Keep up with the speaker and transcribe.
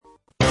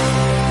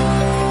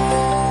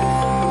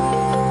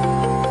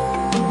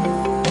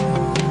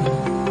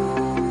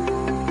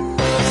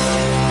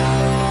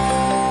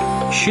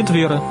Щит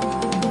веры.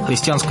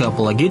 Христианская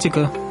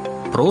апологетика.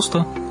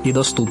 Просто и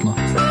доступно.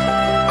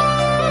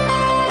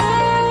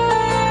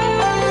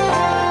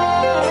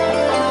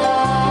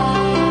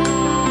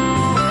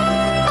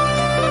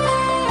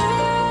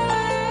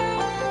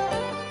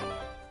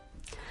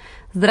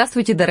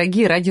 Здравствуйте,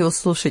 дорогие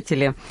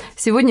радиослушатели!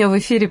 Сегодня в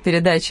эфире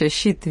передача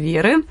 «Щит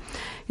веры».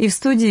 И в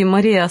студии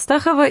Мария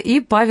Астахова и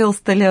Павел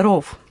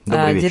Столяров,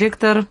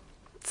 директор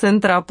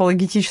Центра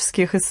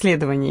апологетических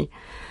исследований.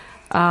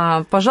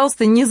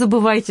 Пожалуйста, не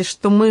забывайте,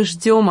 что мы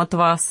ждем от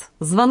вас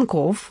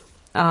звонков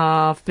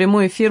в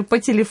прямой эфир по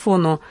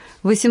телефону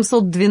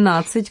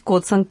 812,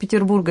 код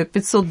Санкт-Петербурга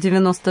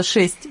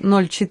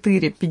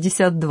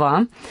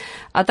 596-04-52,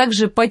 а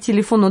также по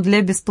телефону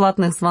для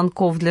бесплатных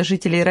звонков для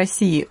жителей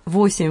России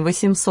 8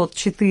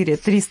 804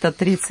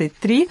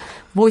 333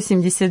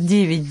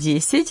 89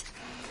 10.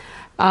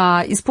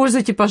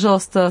 Используйте,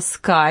 пожалуйста,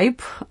 Skype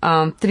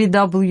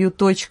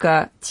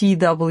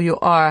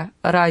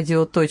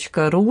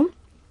www.twrradio.ru.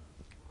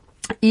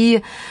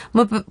 И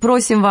мы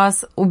просим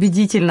вас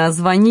убедительно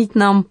звонить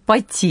нам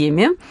по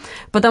теме,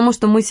 потому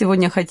что мы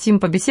сегодня хотим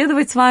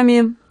побеседовать с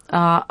вами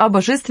о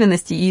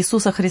божественности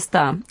Иисуса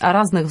Христа, о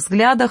разных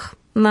взглядах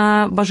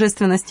на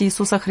божественность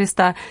Иисуса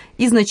Христа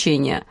и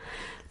значения.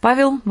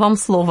 Павел, вам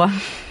слово.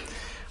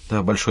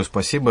 Да, большое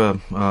спасибо.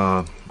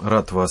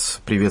 Рад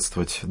вас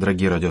приветствовать,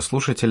 дорогие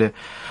радиослушатели.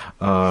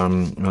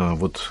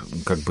 Вот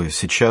как бы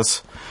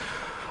сейчас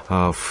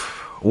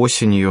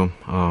осенью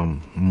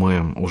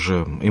мы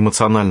уже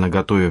эмоционально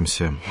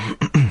готовимся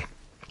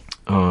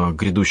к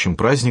грядущим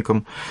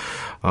праздникам.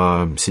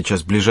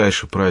 Сейчас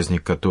ближайший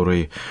праздник,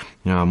 который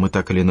мы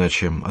так или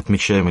иначе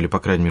отмечаем, или, по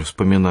крайней мере,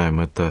 вспоминаем,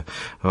 это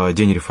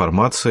День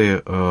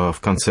Реформации в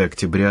конце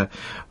октября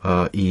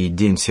и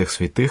День всех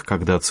святых,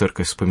 когда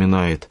Церковь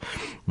вспоминает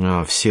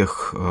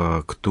всех,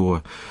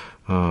 кто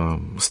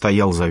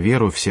стоял за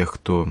веру, всех,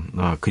 кто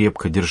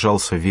крепко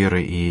держался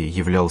веры и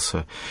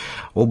являлся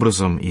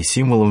образом и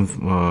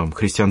символом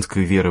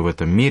христианской веры в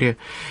этом мире.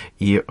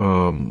 И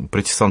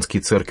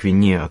протестантские церкви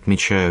не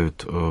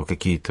отмечают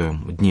какие-то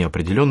дни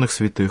определенных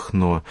святых,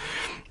 но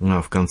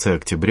в конце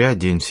октября,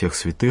 День всех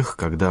святых,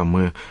 когда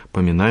мы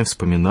поминаем,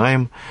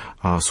 вспоминаем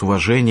с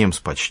уважением, с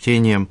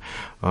почтением,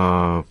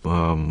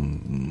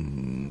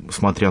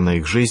 смотря на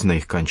их жизнь, на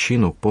их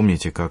кончину.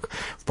 Помните, как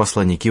в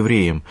послании к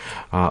евреям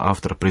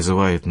автор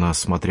призывает нас,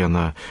 смотря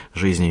на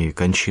жизнь и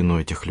кончину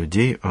этих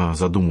людей,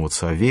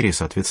 задумываться о вере и,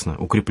 соответственно,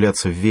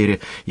 укрепляться в вере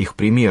их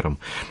примером.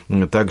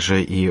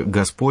 Также и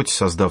Господь,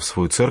 создав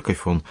свою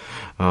церковь, Он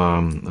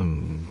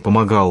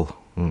помогал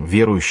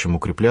верующим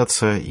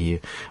укрепляться,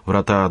 и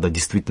врата ада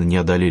действительно не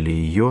одолели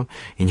ее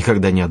и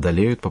никогда не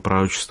одолеют по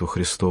пророчеству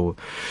Христову,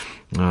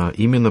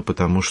 именно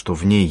потому, что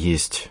в ней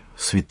есть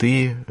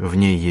святые, в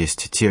ней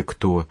есть те,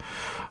 кто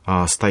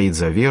стоит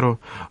за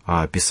веру,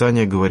 а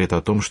Писание говорит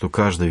о том, что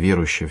каждый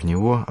верующий в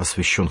Него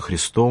освящен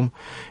Христом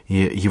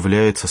и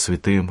является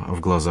святым в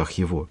глазах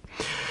Его.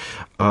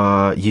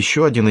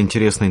 Еще один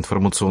интересный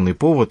информационный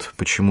повод,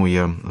 почему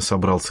я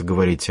собрался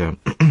говорить о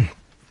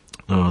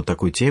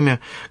такой теме,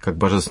 как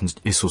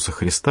Божественность Иисуса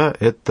Христа,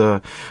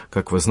 это,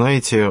 как вы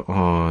знаете,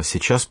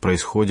 сейчас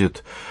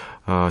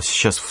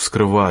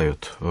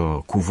вскрывают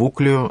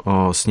кувуклю,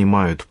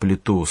 снимают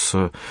плиту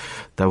с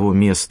того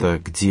места,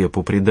 где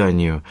по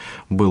преданию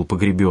был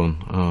погребен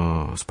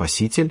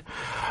Спаситель.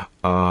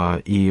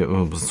 И,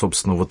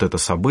 собственно, вот это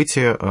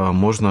событие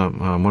можно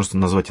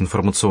назвать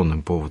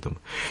информационным поводом.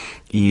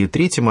 И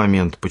третий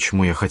момент,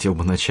 почему я хотел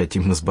бы начать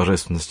именно с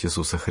божественности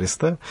Иисуса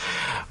Христа,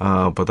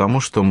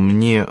 потому что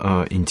мне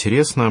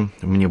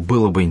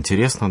было бы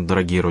интересно,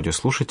 дорогие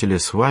радиослушатели,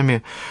 с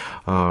вами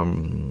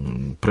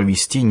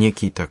провести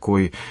некий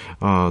такой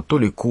то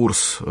ли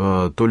курс,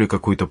 то ли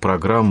какую-то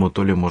программу,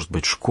 то ли, может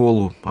быть,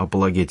 школу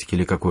апологетики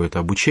или какое-то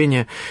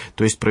обучение,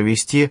 то есть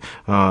провести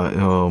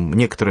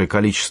некоторое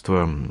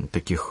количество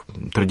таких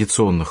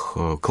традиционных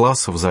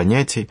классов,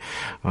 занятий,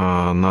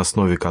 на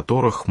основе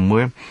которых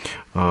мы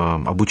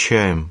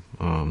обучаем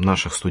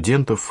наших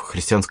студентов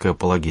христианской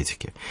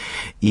апологетике.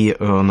 И,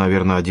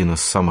 наверное, один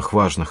из самых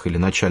важных или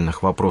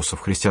начальных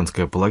вопросов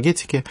христианской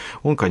апологетики,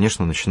 он,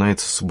 конечно,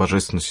 начинается с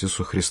божественности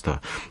Иисуса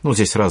Христа.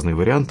 Здесь разные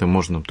варианты,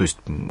 то есть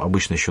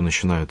обычно еще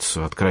начинают с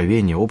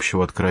откровения,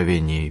 общего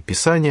откровения и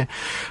Писания,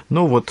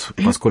 но вот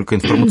поскольку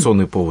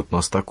информационный повод у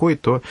нас такой,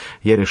 то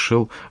я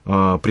решил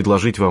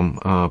предложить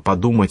вам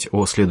подумать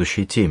о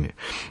следующей теме.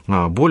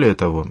 Более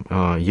того,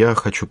 я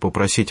хочу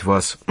попросить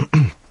вас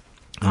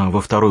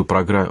во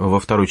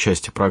второй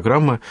части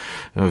программы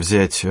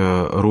взять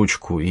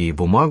ручку и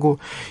бумагу,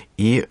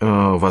 и,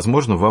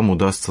 возможно, вам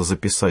удастся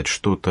записать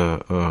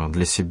что-то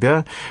для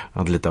себя,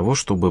 для того,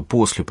 чтобы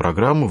после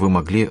программы вы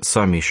могли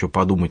сами еще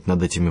подумать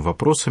над этими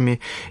вопросами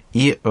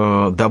и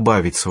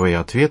добавить свои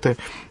ответы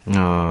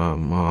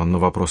на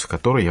вопросы,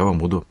 которые я вам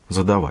буду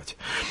задавать.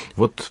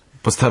 Вот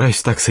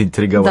постараюсь так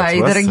заинтриговать вас. Да, и,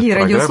 дорогие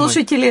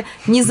радиослушатели,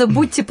 не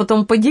забудьте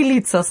потом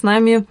поделиться с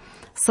нами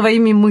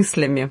своими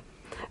мыслями.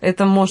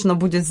 Это можно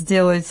будет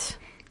сделать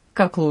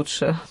как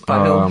лучше,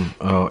 Павел?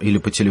 Или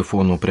по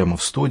телефону прямо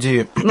в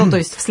студии. То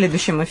есть в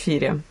следующем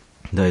эфире.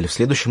 Да, или в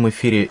следующем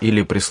эфире,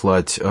 или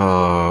прислать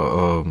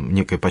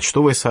некое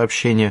почтовое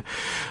сообщение.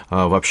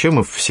 Вообще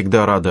мы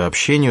всегда рады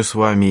общению с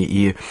вами,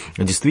 и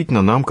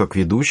действительно нам, как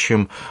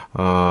ведущим,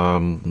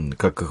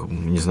 как,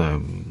 не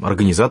знаю,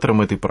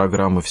 организаторам этой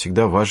программы,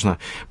 всегда важно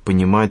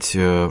понимать,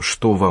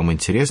 что вам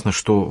интересно,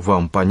 что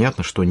вам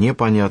понятно, что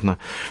непонятно,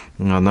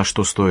 на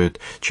что стоит,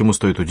 чему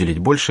стоит уделить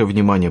большее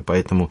внимание,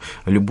 поэтому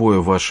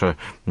любые ваши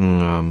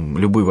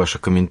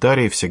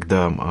комментарии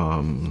всегда,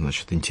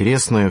 значит,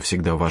 интересны,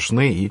 всегда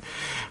важны, и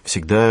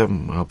всегда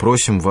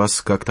просим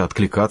вас как-то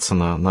откликаться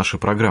на наши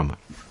программы.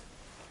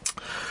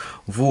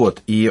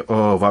 Вот, и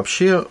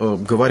вообще,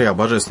 говоря о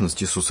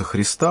божественности Иисуса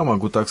Христа,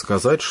 могу так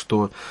сказать,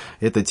 что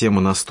эта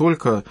тема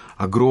настолько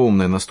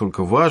огромная,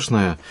 настолько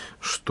важная,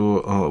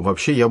 что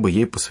вообще я бы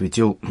ей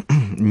посвятил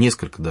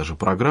несколько даже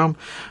программ.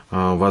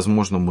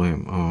 Возможно,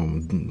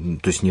 мы,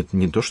 то есть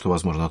не то, что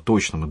возможно, а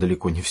точно мы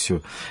далеко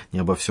не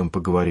обо всем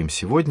поговорим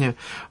сегодня.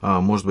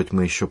 Может быть,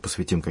 мы еще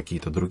посвятим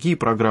какие-то другие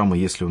программы,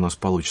 если у нас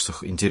получится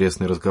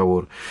интересный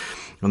разговор.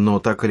 Но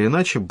так или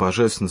иначе,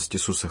 божественность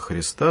Иисуса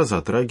Христа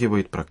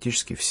затрагивает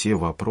практически все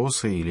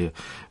вопросы или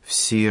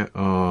все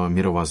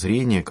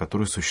мировоззрения,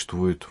 которые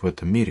существуют в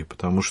этом мире.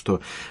 Потому что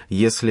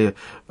если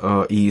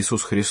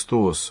Иисус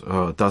Христос,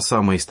 та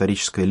самая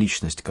историческая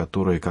личность,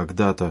 которая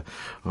когда-то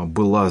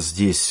была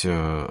здесь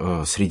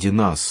среди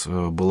нас,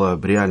 была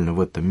реально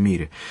в этом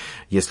мире,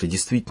 если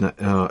действительно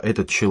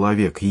этот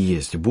человек и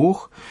есть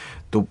Бог,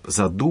 то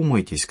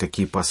задумайтесь,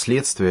 какие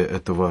последствия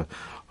этого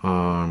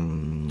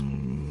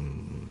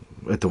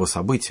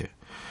события.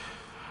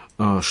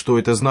 Что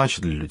это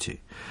значит для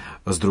людей?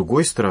 С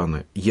другой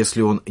стороны,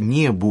 если он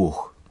не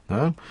Бог,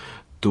 да,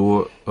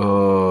 то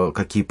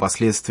какие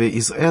последствия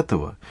из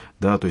этого?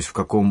 Да, то есть в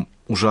каком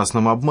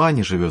ужасном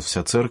обмане живет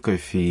вся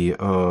церковь и,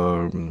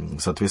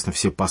 соответственно,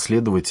 все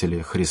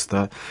последователи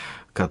Христа,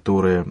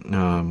 которые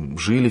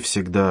жили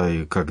всегда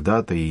и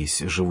когда-то и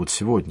живут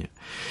сегодня.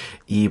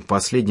 И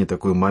последний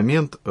такой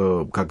момент,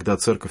 когда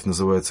церковь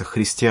называется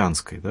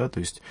христианской, да,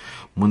 то есть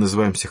мы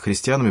называемся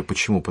христианами,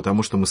 почему?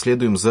 Потому что мы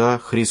следуем за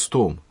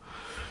Христом.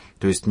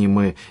 То есть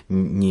не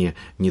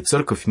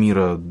церковь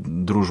мира,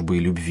 дружбы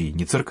и любви,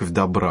 не церковь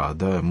добра,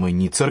 да, мы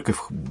не церковь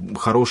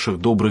хороших,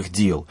 добрых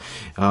дел,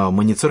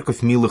 мы не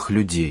церковь милых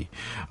людей,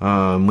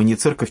 мы не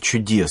церковь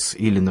чудес,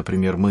 или,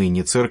 например, мы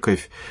не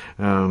церковь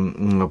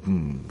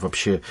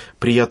вообще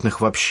приятных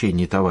в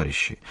общении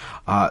товарищей,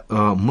 а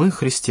мы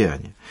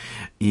христиане.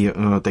 И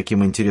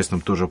таким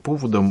интересным тоже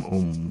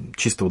поводом,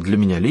 чисто вот для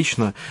меня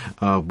лично,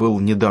 был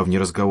недавний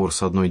разговор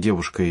с одной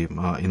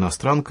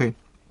девушкой-иностранкой,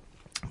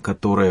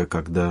 которая,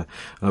 когда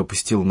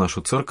посетила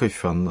нашу церковь,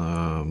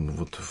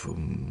 вот,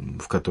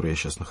 в которой я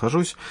сейчас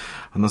нахожусь,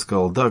 она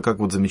сказала: да, как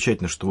вот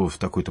замечательно, что вы в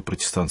такой-то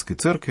протестантской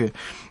церкви.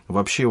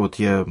 Вообще, вот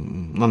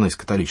она из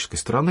католической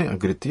стороны, а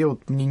говорит,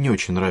 мне не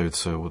очень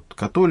нравятся вот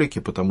католики,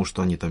 потому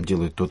что они там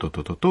делают то-то,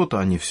 то-то, то-то,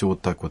 они все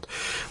вот так вот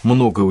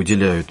много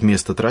уделяют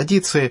места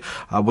традиции,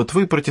 а вот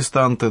вы,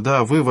 протестанты,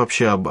 да, вы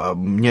вообще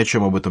ни о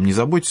чем об этом не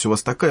заботитесь, у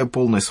вас такая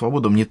полная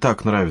свобода, мне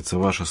так нравится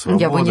ваша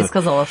свобода. Я бы не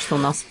сказала, что у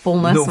нас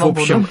полная свобода. В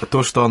общем,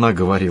 то, что она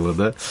говорила,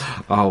 да,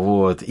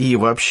 вот, и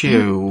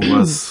вообще у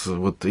вас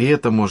вот и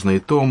это можно, и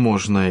то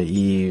можно,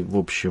 и, в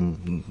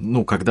общем,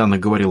 когда она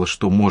говорила,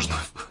 что можно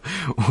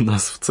у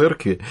нас в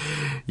церкви,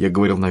 я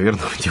говорил,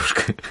 наверное,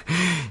 девушка,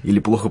 или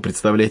плохо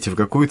представляете, в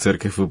какую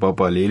церковь вы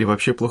попали, или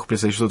вообще плохо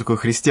представляете, что такое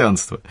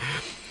христианство.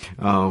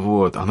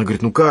 Вот, она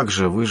говорит, как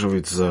же, вы же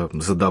ведь за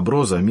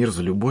добро, за мир,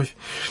 за любовь.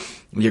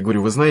 Я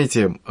говорю, вы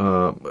знаете,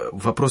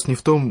 вопрос не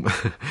в том,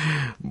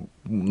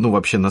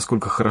 вообще,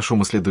 насколько хорошо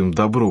мы следуем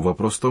добру.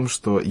 Вопрос в том,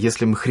 что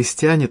если мы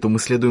христиане, то мы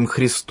следуем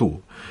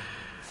Христу.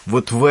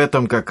 Вот в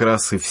этом как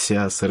раз и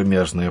вся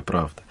сырмяжная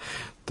правда.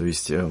 То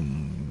есть,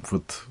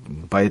 вот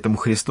поэтому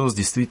Христос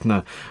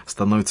действительно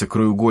становится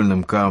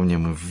краеугольным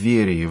камнем и в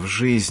вере, и в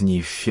жизни,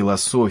 и в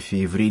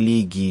философии, и в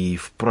религии, и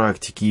в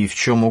практике, и в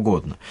чем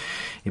угодно.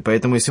 И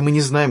поэтому, если мы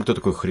не знаем, кто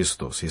такой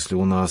Христос, если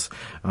у нас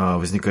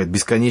возникают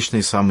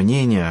бесконечные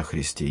сомнения о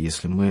Христе,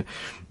 если мы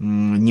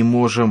не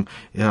можем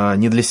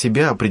ни для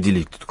себя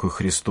определить, кто такой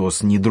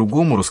Христос, ни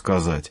другому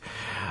рассказать,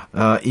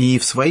 и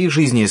в своей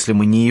жизни, если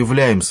мы не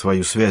являем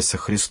свою связь со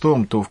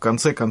Христом, то в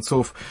конце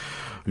концов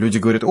люди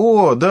говорят,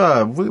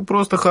 да, вы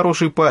просто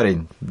хороший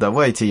парень,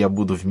 давайте я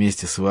буду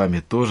вместе с вами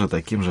тоже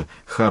таким же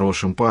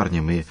хорошим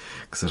парнем. И,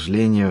 к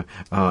сожалению,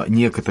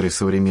 некоторые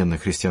современные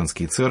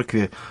христианские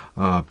церкви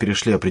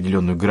перешли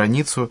определенную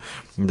границу,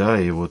 да,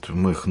 и вот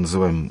мы их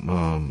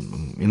называем,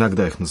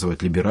 иногда их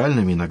называют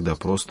либеральными, иногда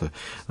просто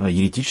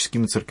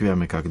еретическими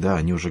церквями, когда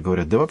они уже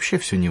говорят, да вообще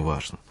все не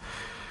важно.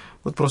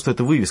 Вот просто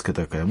это вывеска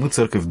такая. Мы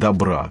церковь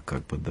добра,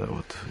 да,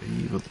 вот.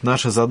 И вот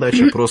наша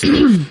задача просто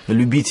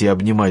любить и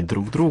обнимать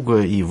друг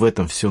друга, и в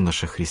этом все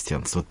наше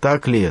христианство.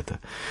 Так ли это?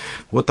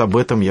 Вот об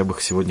этом я бы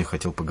сегодня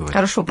хотел поговорить.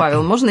 Хорошо,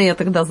 Павел, можно я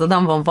тогда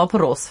задам вам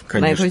вопрос,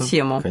 конечно, на эту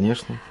тему?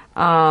 Конечно.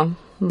 Я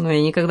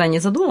никогда не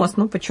задумывалась,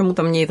 но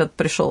почему-то мне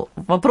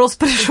вопрос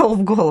пришел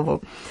в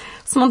голову.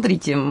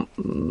 Смотрите,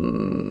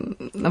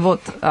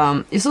 вот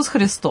Иисус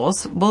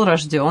Христос был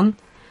рожден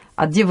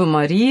от Девы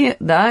Марии,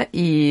 да,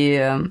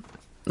 и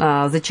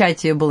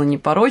зачатие было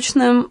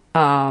непорочным,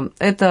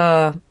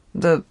 это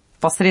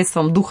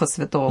посредством Духа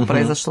Святого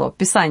произошло.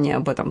 Писание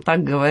об этом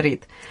так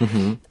говорит.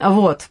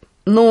 Вот.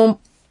 Но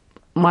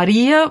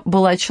Мария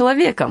была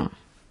человеком.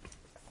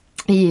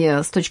 И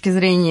с точки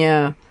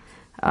зрения,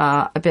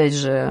 опять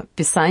же,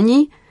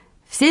 Писаний,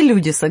 все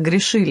люди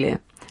согрешили.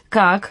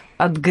 Как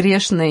от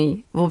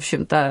грешной, в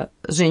общем-то,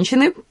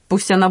 женщины,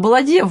 пусть она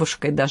была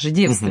девушкой, даже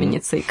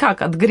девственницей,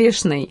 как от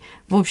грешной,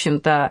 в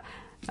общем-то,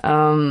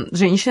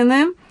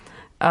 женщины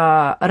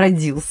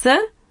родился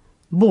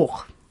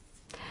Бог.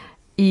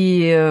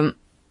 И,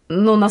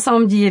 ну, на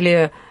самом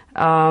деле,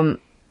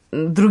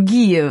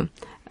 другие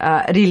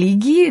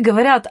религии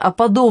говорят о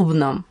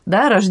подобном,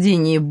 да,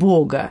 рождении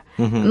Бога.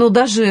 Ну,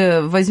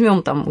 даже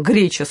возьмем там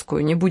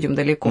греческую, не будем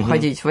далеко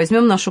ходить,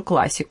 возьмем нашу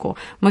классику.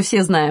 Мы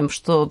все знаем,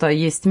 что да,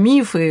 есть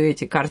мифы,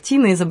 эти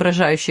картины,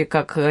 изображающие,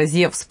 как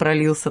Зевс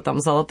пролился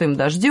там золотым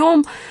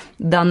дождем,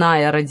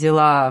 Даная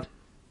родила,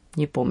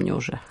 не помню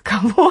уже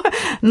кого,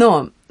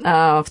 но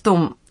то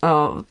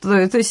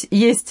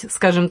есть,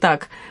 скажем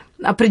так,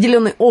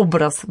 определенный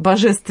образ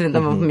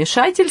божественного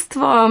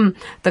вмешательства,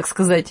 так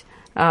сказать,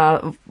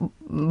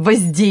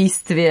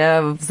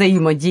 воздействия,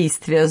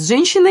 взаимодействия с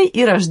женщиной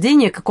и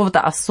рождение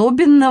какого-то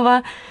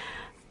особенного,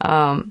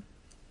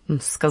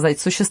 сказать,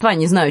 существа,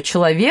 не знаю,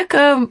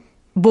 человека,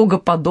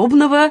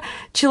 богоподобного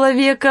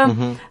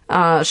человека.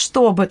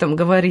 Что об этом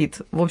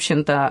говорит, в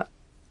общем-то,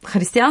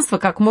 христианство?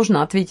 Как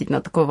можно ответить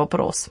на такой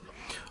вопрос?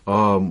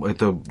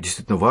 Это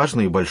действительно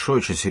важный и большой,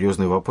 очень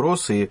серьезный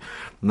вопрос, и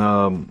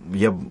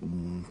я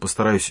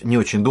постараюсь не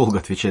очень долго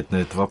отвечать на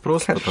этот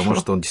вопрос, потому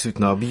что он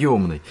действительно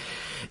объемный.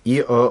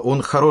 И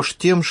он хорош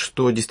тем,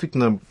 что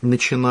действительно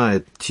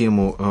начинает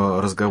тему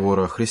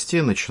разговора о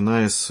Христе,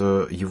 начиная с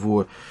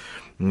его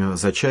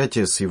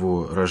зачатия, с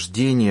его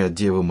рождения от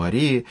Девы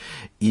Марии,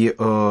 и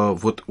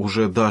вот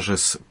уже даже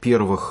с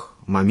первых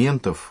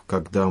моментов,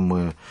 когда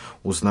мы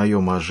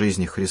узнаем о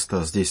жизни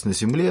Христа здесь на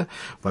земле,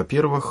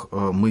 во-первых,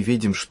 мы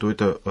видим, что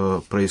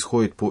это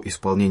происходит по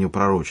исполнению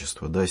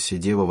пророчества, да,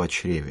 «Сидева во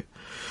чреве»,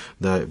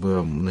 да,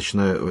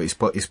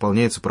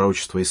 исполняется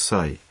пророчество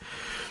Исаии.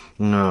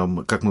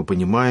 Как мы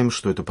понимаем,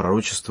 что это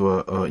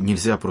пророчество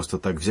нельзя просто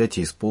так взять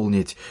и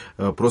исполнить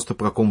просто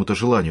по какому-то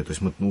желанию. То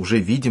есть мы уже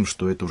видим,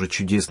 что это уже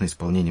чудесное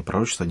исполнение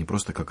пророчества, а не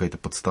просто какая-то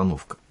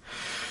подстановка.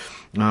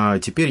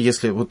 Теперь,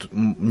 если вот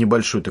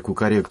небольшую такую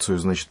коррекцию,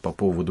 значит, по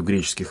поводу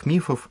греческих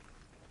мифов,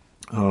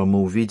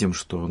 мы увидим,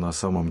 что на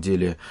самом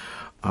деле,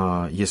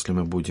 если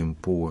мы будем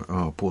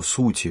по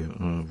сути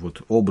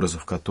вот,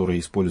 образов, которые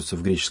используются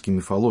в греческой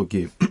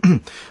мифологии,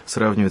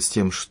 сравнивать с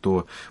тем,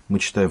 что мы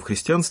читаем в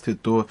христианстве,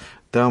 то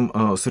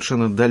там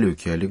совершенно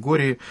далекие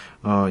аллегории,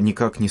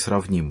 никак не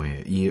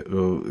сравнимые. И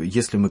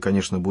если мы,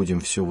 конечно,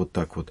 будем все вот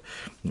так вот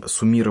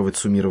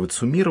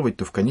суммировать,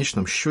 то в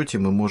конечном счете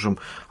мы можем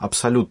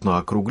абсолютно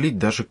округлить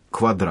даже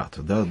квадрат,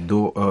 да,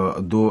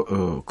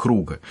 до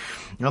круга.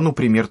 Ну,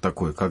 пример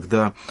такой,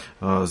 когда,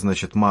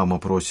 значит, мама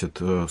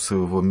просит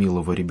своего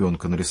милого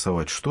ребенка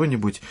нарисовать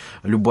что-нибудь,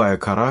 любая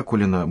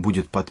каракулина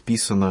будет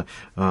подписана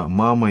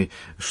мамой,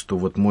 что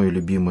вот мой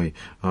любимый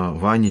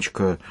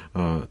Ванечка,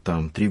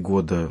 там, 3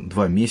 года,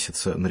 2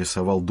 месяца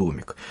нарисовал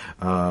домик.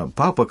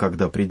 Папа,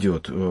 когда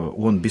придет,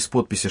 он без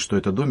подписи, что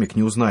это домик,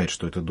 не узнает,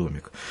 что это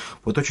домик.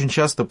 Вот очень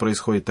часто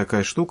происходит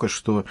такая штука,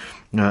 что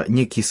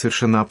некие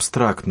совершенно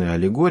абстрактные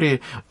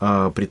аллегории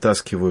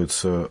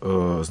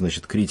притаскиваются,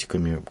 значит,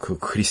 критиками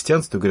к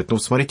христианству и говорят, ну,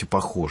 смотрите,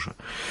 похоже.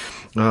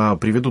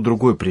 Приведу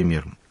другой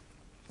пример.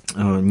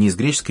 Не из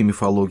греческой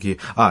мифологии.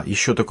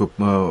 Еще такой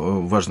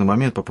важный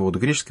момент по поводу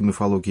греческой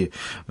мифологии.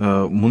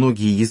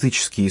 Многие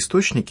языческие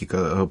источники,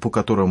 по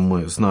которым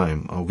мы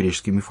знаем о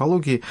греческой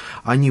мифологии,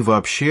 они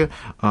вообще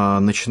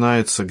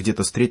начинаются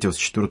где-то с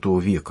 3-4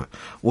 века,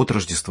 от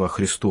Рождества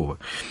Христова.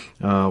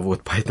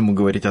 Вот, поэтому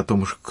говорить о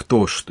том,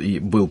 кто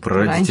был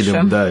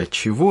прародителем, да,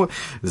 чего,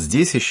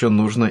 здесь еще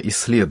нужно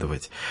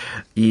исследовать.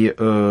 И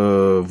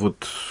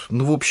вот,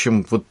 ну, в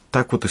общем, вот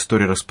так вот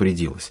история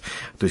распорядилась.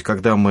 То есть,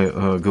 когда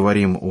мы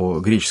говорим о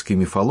греческой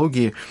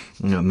мифологии,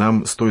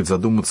 нам стоит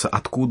задуматься,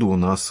 откуда у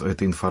нас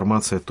эта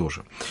информация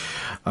тоже.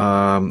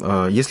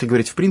 Если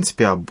говорить, в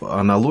принципе, об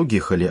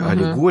аналогиях или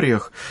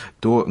аллегориях,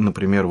 то,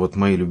 например, вот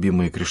мои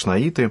любимые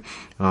кришнаиты,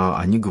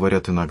 они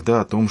говорят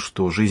иногда о том,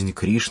 что жизнь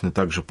Кришны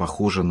также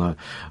похожа на...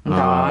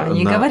 Да,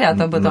 они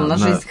говорят об этом, на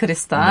жизнь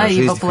Христа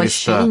и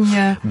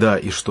воплощение. Да,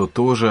 и что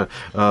тоже,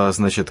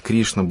 значит,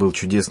 Кришна был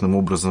чудесным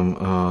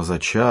образом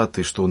зачат,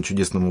 и что он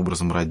чудесным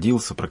образом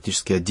родился,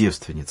 практически от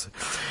девственницы.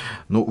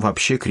 Ну,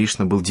 вообще,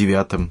 Кришна был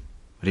 9-м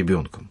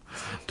ребенком.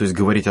 То есть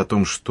говорить о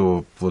том,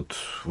 что вот,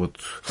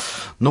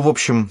 ну, в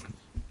общем,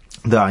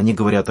 да, они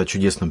говорят о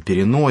чудесном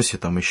переносе,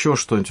 там еще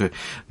что-нибудь,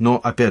 но,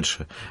 опять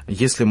же,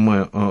 если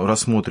мы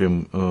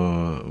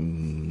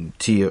рассмотрим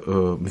те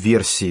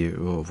версии,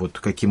 вот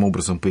каким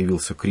образом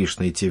появился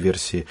Кришна, и те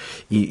версии,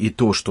 и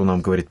то, что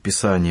нам говорит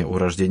Писание о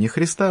рождении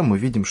Христа, мы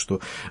видим, что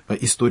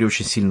истории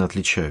очень сильно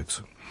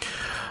отличаются.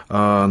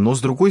 Но,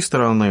 с другой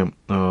стороны,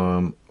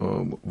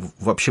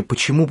 вообще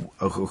почему...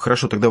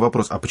 Хорошо, тогда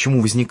вопрос, а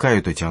почему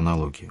возникают эти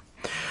аналогии?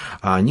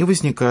 Они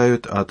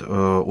возникают от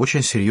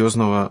очень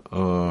серьезного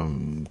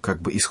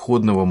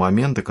исходного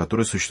момента,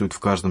 который существует в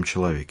каждом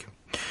человеке.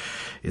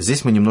 И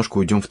здесь мы немножко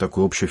уйдем в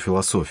такую общую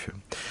философию.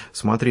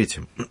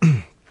 Смотрите,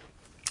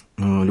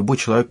 любой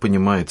человек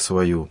понимает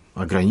свою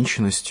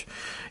ограниченность.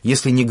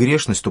 Если не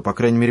грешность, то, по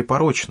крайней мере,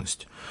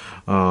 порочность.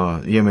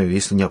 Я имею в виду,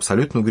 если не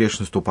абсолютную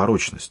грешность, то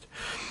порочность.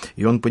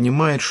 И он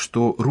понимает,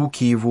 что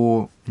руки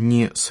его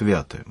не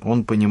святы.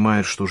 Он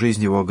понимает, что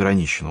жизнь его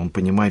ограничена. Он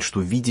понимает,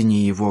 что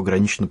видение его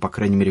ограничено, по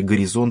крайней мере,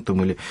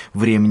 горизонтом или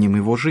временем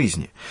его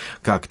жизни.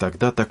 Как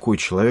тогда такой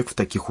человек в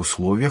таких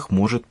условиях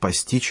может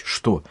постичь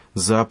что?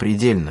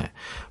 Запредельное.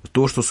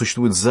 То, что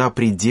существует за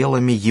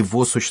пределами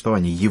его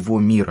существования, его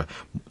мира.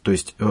 То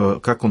есть,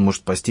 как он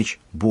может постичь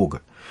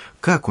Бога?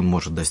 Как он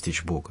может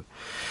достичь Бога?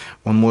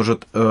 Он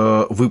может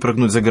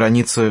выпрыгнуть за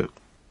границы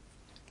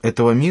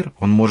этого мира,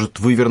 он может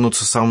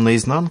вывернуться сам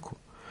наизнанку.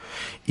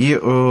 И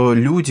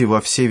люди во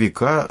все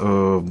века,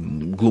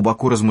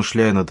 глубоко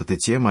размышляя над этой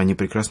темой, они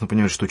прекрасно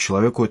понимают, что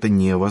человеку это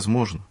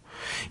невозможно.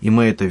 И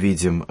мы это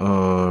видим,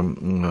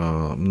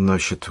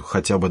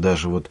 хотя бы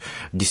даже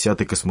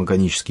 10-й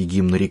космогонический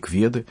гимн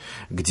Ригведы,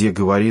 где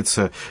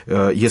говорится,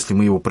 если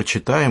мы его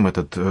прочитаем,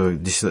 этот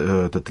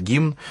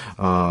гимн,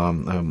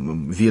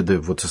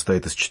 Веды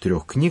состоит из 4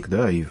 книг,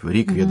 да, и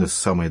Ригведа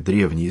самая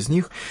древняя из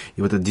них,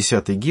 и этот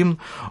 10-й гимн,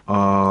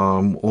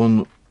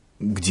 он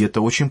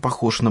где-то очень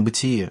похож на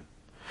бытие.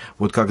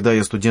 Когда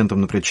я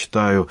студентам, например,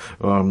 читаю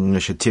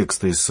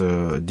тексты из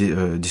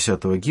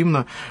 10-го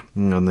гимна,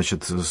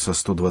 со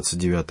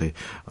 129-й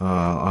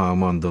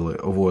мандалы,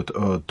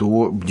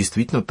 то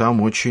действительно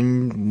там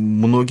очень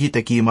многие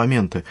такие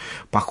моменты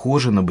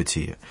похожи на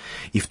бытие.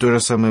 И в то же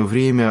самое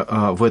время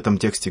в этом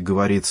тексте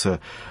говорится,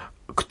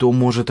 кто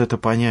может это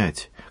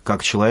понять,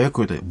 как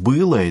человеку это,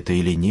 было это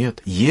или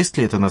нет, есть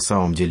ли это на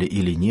самом деле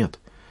или нет.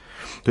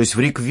 То есть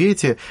в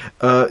Ригведе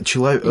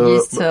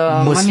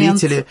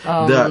мыслители...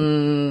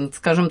 момент,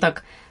 скажем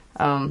так,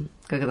 как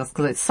это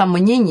сказать,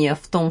 сомнения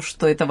в том,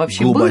 что это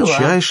вообще было.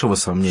 Глубочайшего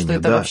сомнения, что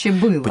это вообще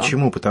было.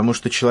 Почему? Потому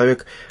что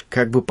человек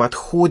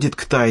подходит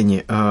к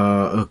тайне,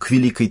 к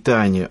великой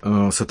тайне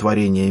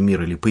сотворения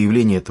мира или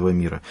появления этого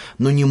мира,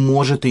 но не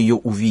может ее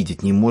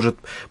увидеть, не может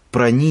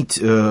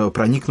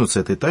проникнуться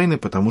этой тайной,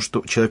 потому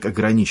что человек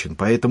ограничен,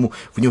 поэтому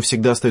в нем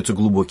всегда остаются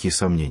глубокие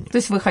сомнения. То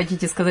есть вы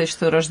хотите сказать,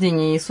 что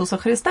рождение Иисуса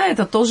Христа –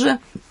 это тоже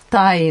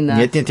тайна?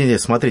 Нет,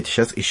 смотрите,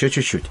 сейчас еще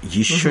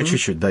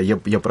чуть-чуть, да,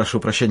 я прошу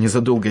прощения за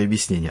долгое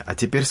объяснение. А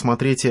теперь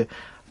смотрите,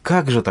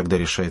 как же тогда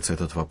решается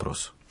этот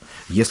вопрос?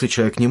 Если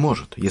человек не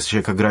может, если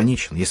человек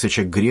ограничен, если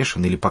человек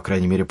грешен или, по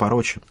крайней мере,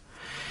 порочен.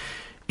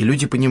 И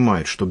люди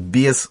понимают, что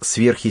без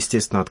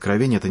сверхъестественного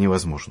откровения это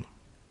невозможно.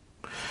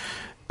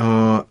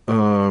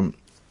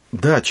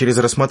 Да, через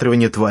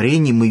рассматривание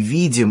творений мы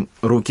видим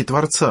руки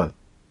Творца,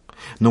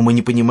 но мы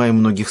не понимаем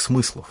многих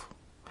смыслов.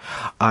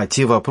 А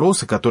те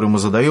вопросы, которые мы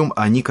задаем,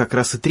 они как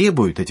раз и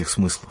требуют этих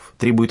смыслов,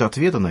 требуют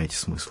ответа на эти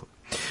смыслы.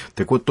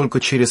 Так вот,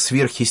 только через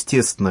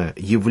сверхъестественное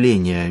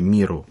явление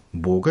миру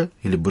Бога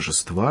или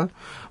Божества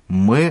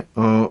мы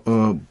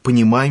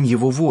понимаем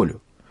Его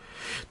волю.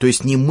 То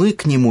есть не мы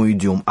к Нему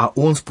идем, а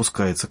Он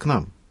спускается к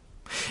нам.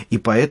 И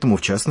поэтому,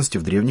 в частности,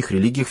 в древних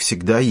религиях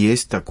всегда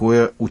есть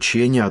такое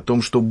учение о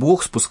том, что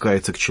Бог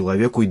спускается к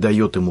человеку и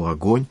дает ему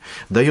огонь,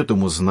 дает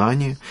ему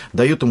знание,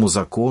 дает ему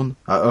закон,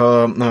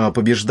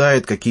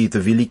 побеждает какие-то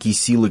великие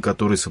силы,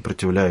 которые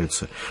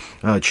сопротивляются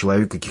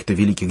человеку, каких-то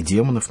великих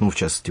демонов, в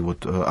частности,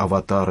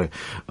 аватары,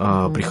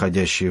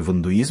 приходящие в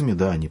индуизме,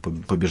 да, они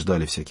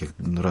побеждали всяких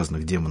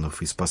разных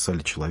демонов и спасали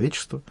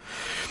человечество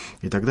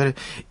и так далее.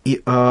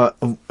 И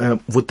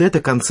эта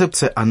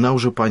концепция, она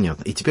уже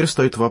понятна. И теперь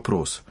встает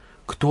вопрос: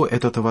 кто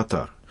этот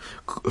аватар?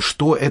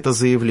 Что это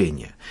за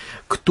явление?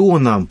 Кто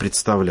нам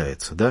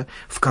представляется? Да?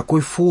 В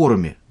какой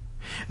форме?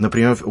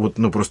 Например,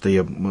 просто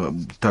я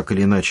так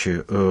или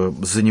иначе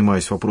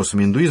занимаюсь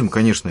вопросами индуизма.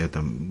 Конечно, я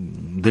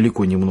там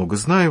далеко немного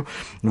знаю,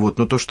 но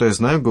то, что я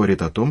знаю,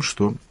 говорит о том,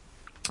 что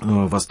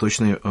в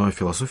восточной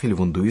философии или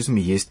в индуизме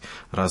есть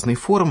разные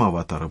формы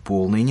аватара,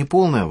 полный и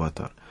неполный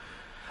аватар.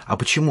 А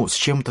почему? С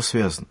чем это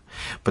связано?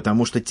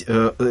 Потому что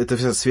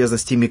это связано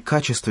с теми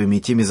качествами,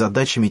 теми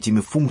задачами, теми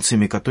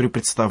функциями, которые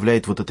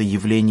представляет это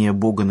явление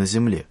Бога на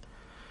земле.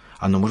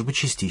 Оно может быть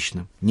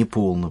частичным,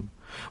 неполным,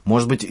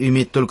 может быть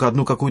иметь только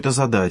одну какую-то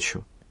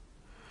задачу.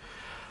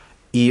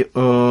 И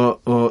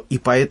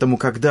поэтому,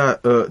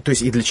 то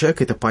есть и для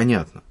человека это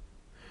понятно.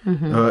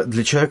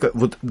 Для человека,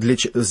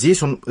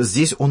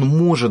 здесь он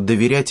может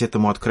доверять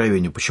этому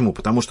откровению. Почему?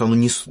 Потому что оно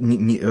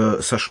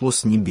не сошло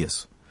с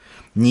небес.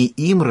 не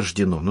им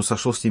рождено, но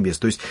сошло с небес.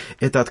 То есть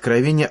это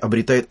откровение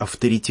обретает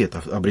авторитет,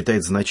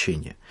 обретает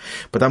значение.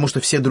 Потому что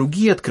все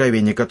другие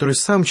откровения, которые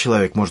сам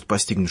человек может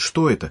постигнуть,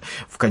 что это?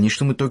 В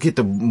конечном итоге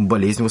это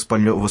болезнь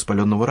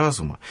воспаленного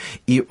разума.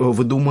 И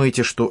вы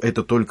думаете, что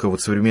это только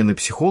вот современные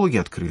психологи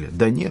открыли?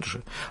 Да нет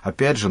же.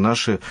 Опять же,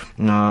 наши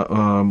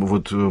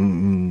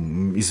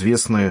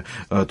известные,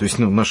 то есть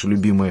наши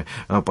любимые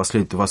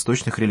последователи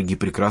восточных религий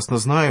прекрасно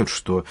знают,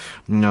 что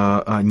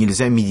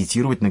нельзя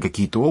медитировать на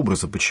какие-то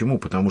образы. Почему?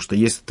 Потому что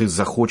если ты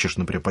захочешь,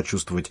 например,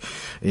 почувствовать,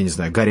 я не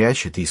знаю,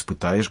 горячее, ты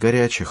испытаешь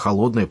горячее,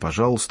 холодное,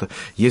 пожалуйста.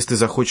 Если ты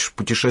захочешь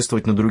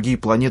путешествовать на другие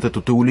планеты,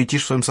 то ты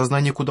улетишь в своем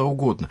сознании куда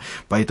угодно.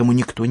 Поэтому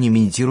никто не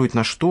медитирует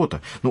на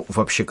что-то. Ну,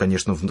 вообще,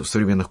 конечно, в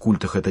современных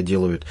культах это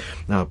делают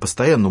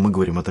постоянно, но мы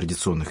говорим о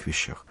традиционных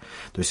вещах.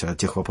 То есть о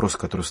тех вопросах,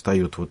 которые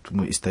встают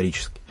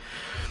исторически.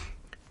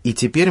 И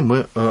теперь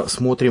мы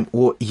смотрим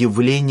о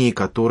явлении,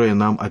 которое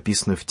нам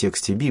описано в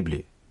тексте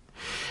Библии.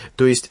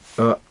 То есть,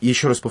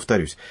 еще раз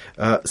повторюсь,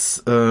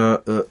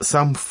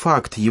 сам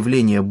факт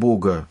явления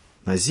Бога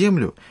на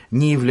землю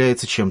не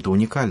является чем-то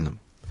уникальным,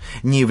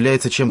 не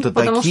является чем-то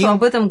таким... Потому что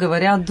об этом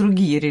говорят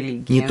другие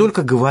религии. Не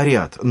только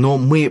говорят, но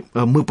мы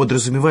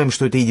подразумеваем,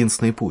 что это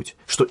единственный путь,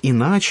 что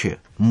иначе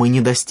мы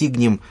не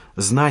достигнем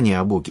знания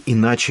о Боге,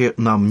 иначе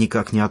нам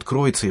никак не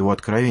откроется Его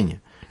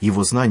откровение,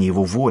 Его знание,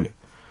 Его воля.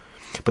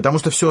 Потому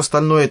что все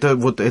остальное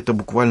это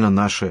буквально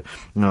наши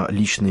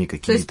личные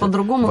какие-то воззрения. То есть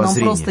по-другому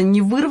воззрения. Нам просто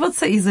не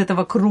вырваться из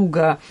этого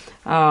круга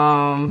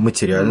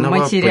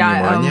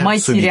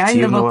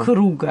материального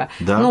круга.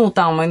 Да. Ну,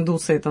 там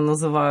индусы это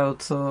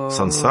называют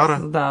сансара.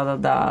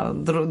 Да.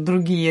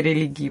 Другие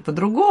религии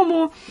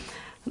по-другому.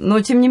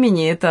 Но, тем не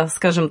менее, это,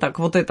 скажем так,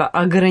 вот эта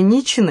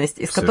ограниченность,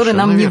 из которой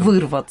нам не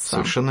вырваться.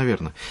 Совершенно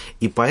верно.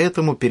 И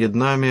поэтому перед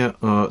нами,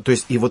 то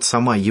есть и вот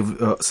сама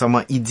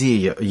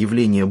идея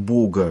явления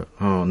Бога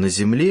на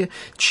земле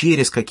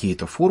через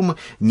какие-то формы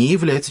не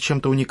является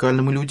чем-то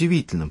уникальным или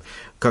удивительным.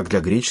 Как для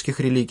греческих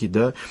религий,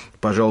 да,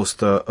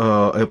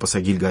 пожалуйста, эпос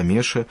о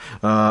Гильгамеше,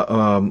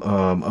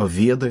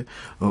 Веды,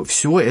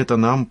 все это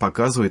нам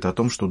показывает о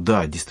том, что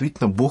да,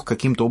 действительно, Бог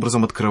каким-то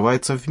образом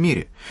открывается в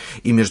мире.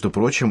 И, между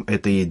прочим,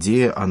 эта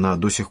идея, она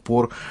до сих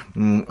пор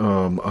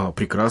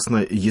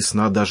прекрасно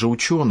ясна даже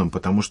ученым,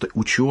 потому что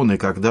ученый,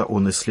 когда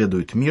он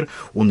исследует мир,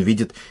 он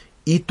видит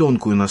и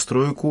тонкую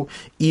настройку,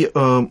 и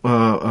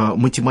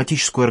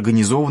математическую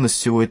организованность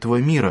всего этого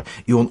мира.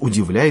 И он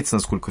удивляется,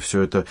 насколько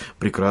все это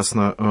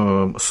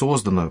прекрасно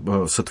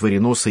создано,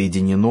 сотворено,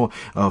 соединено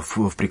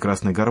в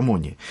прекрасной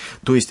гармонии.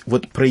 То есть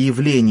вот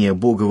проявление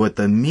Бога в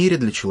этом мире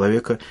для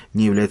человека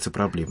не является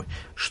проблемой.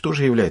 Что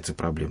же является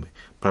проблемой?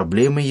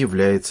 Проблемой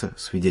является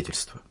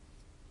свидетельство.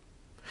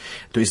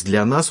 То есть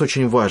для нас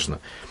очень важно,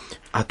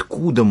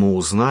 откуда мы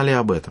узнали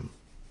об этом.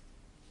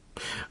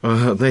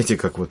 Знаете,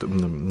 как вот,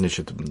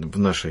 значит, в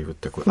нашей вот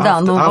такой...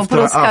 Да, но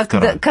вопрос,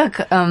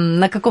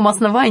 на каком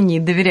основании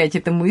доверять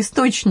этому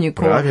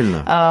источнику?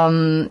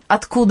 Правильно.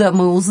 Откуда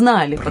мы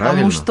узнали? Правильно.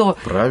 Потому что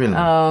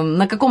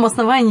на каком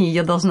основании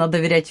я должна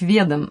доверять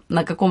Ведам?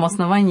 На каком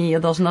основании я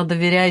должна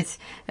доверять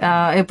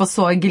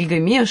эпосу о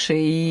Гильгамеше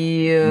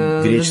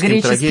и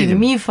греческим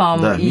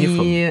мифам, да,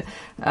 и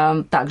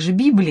также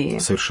Библии?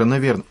 Совершенно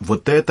верно.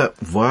 Вот это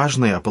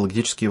важные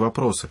апологетические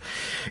вопросы.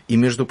 И,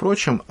 между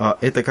прочим,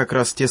 это как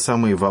раз те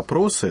самые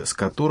вопросы, с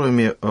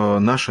которыми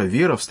наша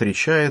вера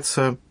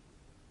встречается,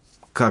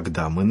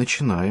 когда мы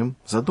начинаем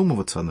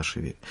задумываться о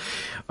нашей вере.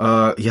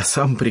 Я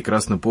сам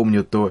прекрасно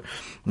помню то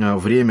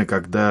время,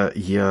 когда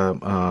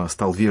я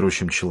стал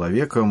верующим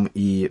человеком,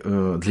 и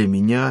для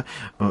меня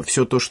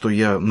все то, что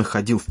я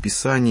находил в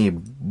Писании,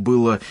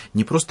 было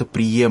не просто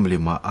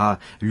приемлемо, а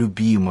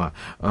любимо.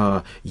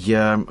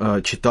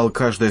 Я читал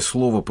каждое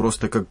слово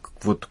просто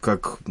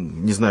как,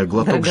 не знаю,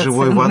 глоток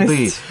живой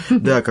воды,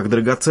 да, как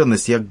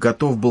драгоценность. Я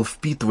готов был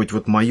впитывать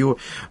вот мое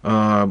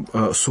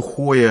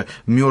сухое,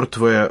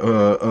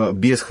 мертвое,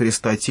 без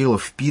Христа тело,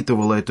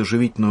 впитывало эту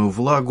живительную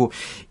влагу,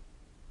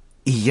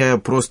 и я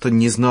просто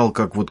не знал,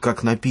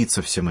 как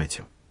напиться всем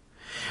этим.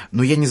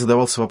 Но я не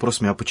задавался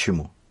вопросами, а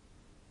почему?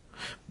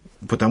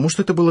 Потому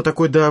что это было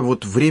такое, да,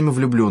 вот время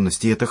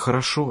влюбленности, и это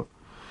хорошо.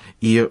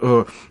 И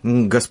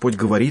Господь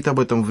говорит об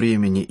этом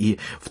времени, и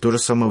в то же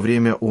самое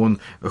время Он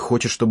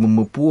хочет, чтобы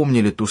мы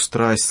помнили ту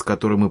страсть, с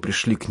которой мы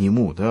пришли к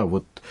Нему, да,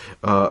 вот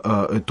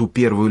ту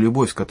первую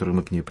любовь, с которой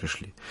мы к ней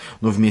пришли.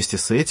 Но вместе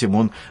с этим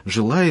Он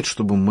желает,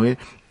 чтобы мы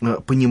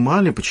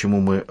понимали,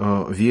 почему мы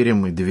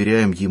верим и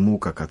доверяем Ему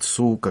как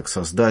Отцу, как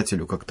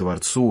Создателю, как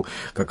Творцу,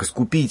 как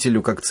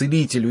Искупителю, как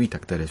Целителю и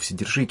так далее,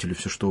 Вседержителю,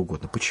 все что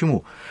угодно.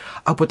 Почему?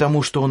 А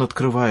потому что Он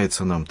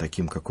открывается нам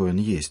таким, какой Он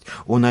есть.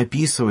 Он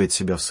описывает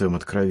себя в своем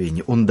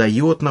откровении. Он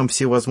дает нам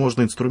все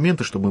возможные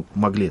инструменты, чтобы мы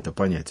могли это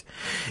понять.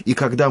 И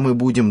когда мы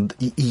будем,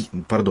 и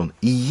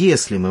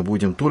если мы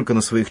будем только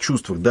на своих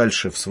чувствах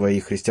дальше в своей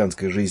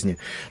христианской жизни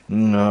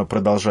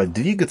продолжать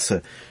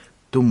двигаться,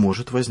 то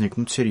может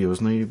возникнуть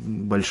серьезная и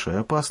большая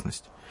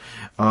опасность.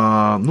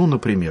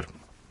 Например,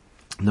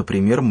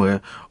 например,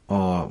 мы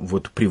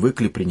вот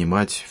привыкли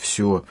принимать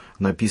все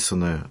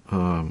написанное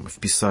в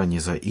Писании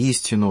за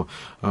истину,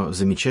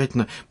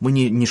 замечательно. Мы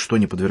ничто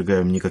не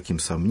подвергаем никаким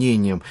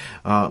сомнениям.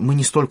 Мы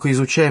не столько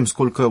изучаем,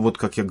 сколько, вот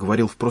как я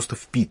говорил, просто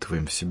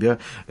впитываем в себя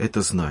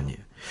это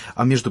знание.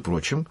 А между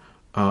прочим,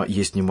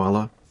 есть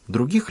немало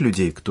других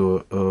людей,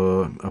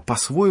 кто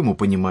по-своему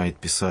понимает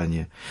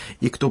Писание,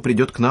 и кто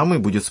придет к нам и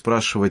будет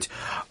спрашивать: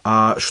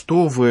 а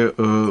что вы,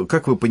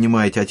 как вы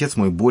понимаете, Отец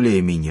мой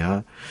более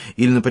меня?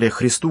 Или, например,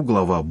 Христу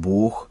глава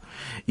Бог?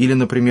 Или,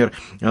 например,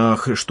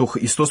 что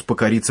Христос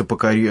покорится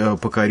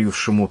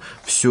покорившему,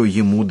 все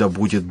ему да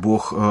будет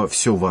Бог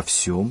все во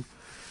всем.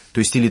 То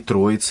есть или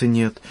Троицы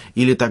нет,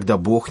 или тогда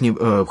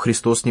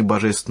Христос не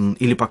божественен,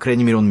 или, по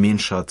крайней мере, Он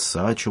меньше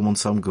Отца, о чем Он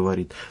сам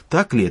говорит.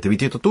 Так ли это?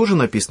 Ведь это тоже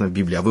написано в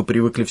Библии, а вы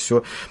привыкли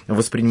все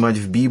воспринимать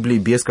в Библии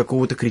без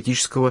какого-то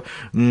критического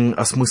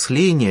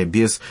осмысления,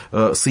 без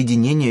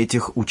соединения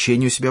этих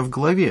учений у себя в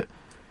голове.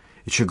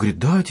 И человек говорит: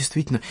 да,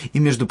 действительно. И,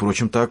 между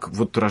прочим, так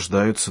вот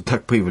рождаются,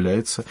 так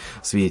появляются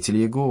свидетели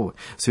Иеговы.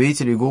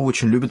 Свидетели Иеговы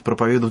очень любят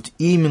проповедовать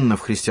именно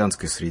в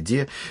христианской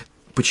среде.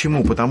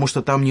 Почему? Потому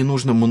что там не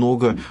нужно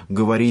много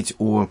говорить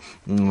о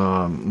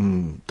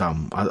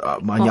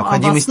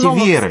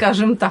необходимости веры.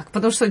 Скажем так,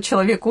 потому что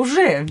человек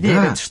уже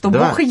верит, что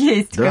Бог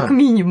есть, как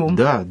минимум.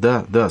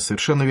 Да,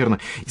 совершенно верно.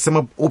 И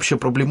сама общая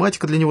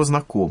проблематика для него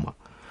знакома.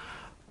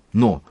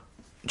 Но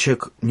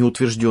человек не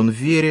утвержден в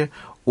вере,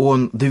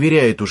 он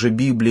доверяет уже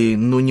Библии,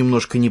 но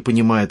немножко не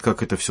понимает,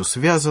 как это все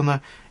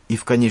связано, и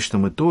в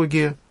конечном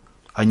итоге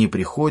они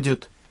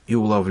приходят и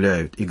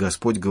уловляют. И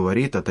Господь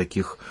говорит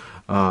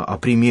о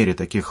примере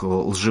таких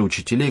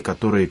лжеучителей,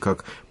 которые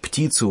как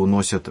птицы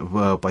уносят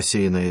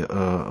посеянное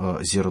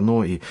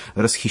зерно и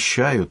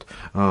расхищают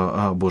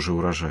Божий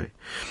урожай.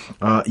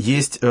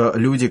 Есть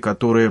люди,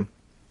 которые,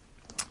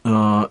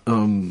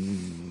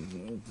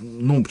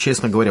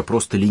 честно говоря,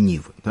 просто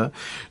ленивы. Да?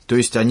 То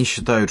есть они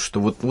считают, что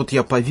вот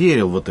я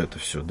поверил вот это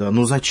все, да?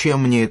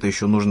 Зачем мне это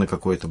еще нужно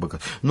какое-то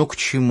богатство? К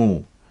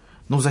чему?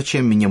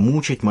 Зачем меня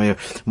мучить, мое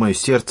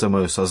сердце,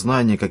 мое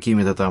сознание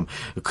какими-то там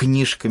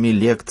книжками,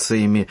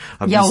 лекциями,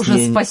 объяснениями? Я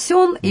уже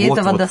спасен, и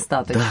этого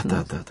достаточно.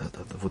 Да,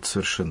 вот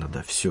совершенно,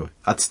 да, все.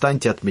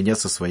 Отстаньте от меня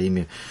со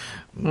своими,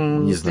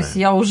 не знаю, то есть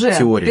я уже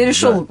теориями.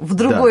 Перешел в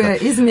другое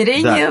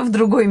измерение, в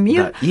другой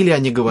мир. Да. Или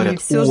они говорят: и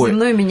все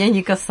земное меня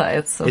не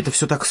касается. Это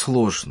все так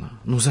сложно.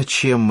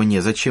 Зачем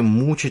мне? Зачем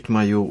мучить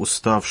мою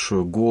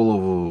уставшую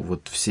голову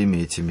вот всеми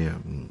этими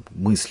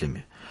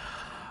мыслями?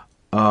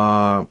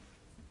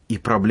 И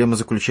проблема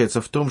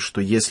заключается в том,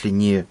 что если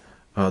не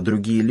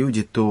другие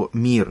люди, то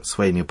мир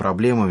своими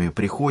проблемами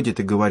приходит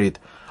и говорит: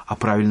 а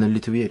правильно ли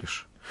ты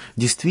веришь?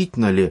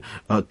 Действительно ли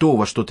то,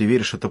 во что ты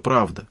веришь, это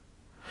правда?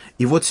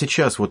 И вот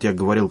сейчас, вот я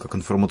говорил, как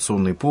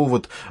информационный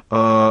повод,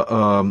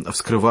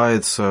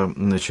 вскрывается,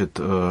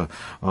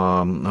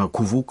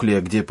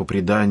 кувуклия, где по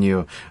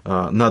преданию,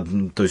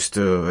 то есть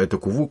эта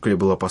кувуклия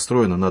была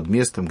построена над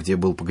местом, где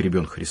был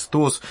погребен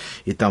Христос,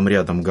 и там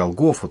рядом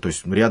Голгофа, то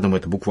есть рядом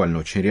это буквально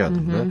очень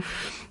рядом, да?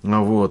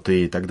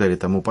 И так далее и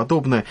тому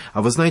подобное.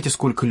 А вы знаете,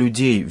 сколько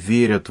людей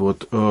верят в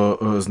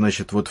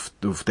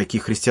такие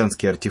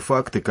христианские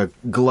артефакты, как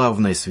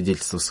главное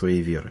свидетельство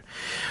своей веры?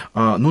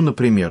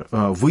 Например,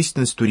 в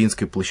истинность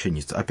Туринской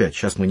плащаницы. Опять,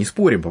 сейчас мы не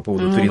спорим по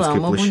поводу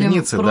Туринской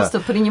плащаницы. Мы будем просто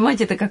принимать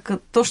это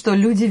как то, что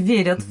люди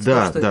верят в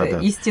то, что это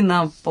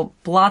истина,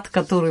 плат,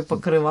 который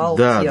покрывал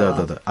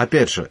тело. Да.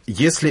 Опять же,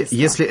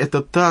 если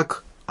это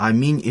так,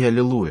 аминь и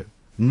аллилуйя.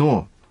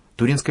 Но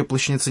Туринская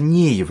плащаница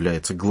не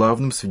является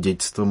главным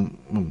свидетельством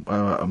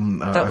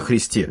о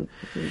Христе.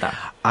 Да.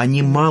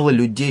 Немало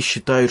людей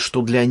считают,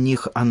 что для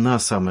них она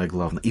самая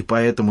главная. И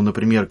поэтому,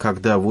 например,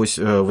 когда в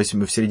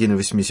середине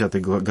 80-х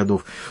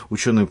годов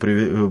ученые,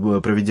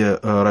 проведя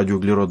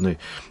радиоуглеродный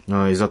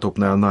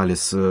изотопный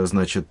анализ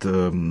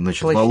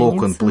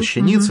волокон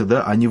плащаницы,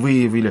 они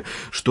выявили,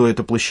 что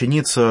это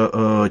плащаница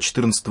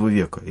XIV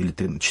века или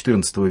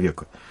XIV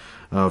века.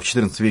 В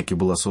XIV веке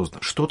была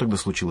создана. Что тогда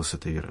случилось с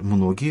этой верой?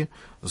 Многие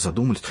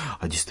задумались: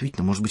 а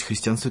действительно, может быть,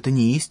 христианство это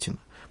не истина?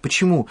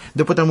 Почему?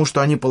 Да потому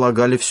что они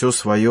полагали всю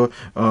свою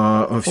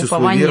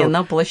веру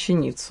на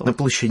плащаницу. На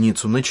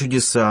плащаницу, на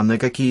чудеса, на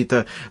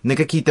какие-то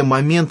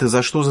моменты,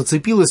 за что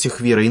зацепилась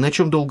их вера и на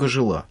чем долго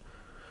жила.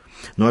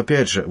 Но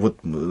опять же, вот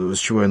с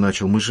чего я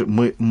начал,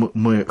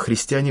 мы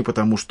христиане,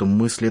 потому что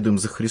мы следуем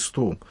за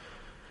Христом.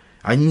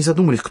 Они не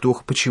задумались, кто,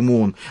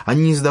 почему он.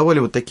 Они не задавали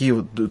вот такие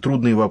вот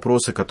трудные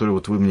вопросы, которые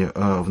вот вы мне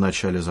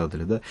вначале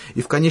задали. Да?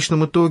 И в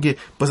конечном итоге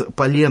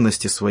по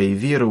лености своей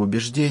веры,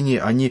 убеждений,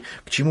 они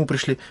к чему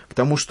пришли? К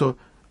тому, что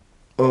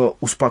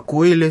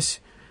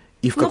успокоились.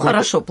 И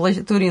хорошо,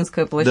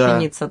 Туринская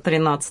плащаница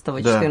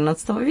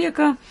 13-14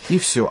 века. И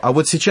все. А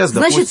вот сейчас...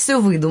 Значит, все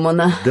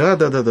выдумано.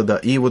 Да.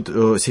 И вот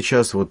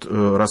сейчас вот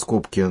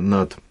раскопки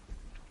над...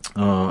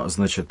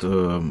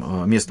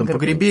 местом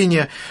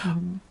погребения,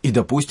 и,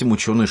 допустим,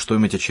 ученые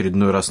что-нибудь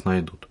очередной раз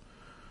найдут.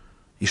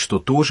 и что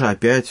тоже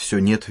опять все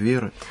нет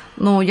веры.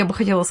 Ну, я бы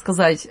хотела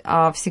сказать,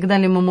 а всегда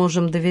ли мы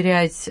можем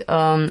доверять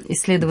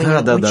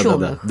исследованиям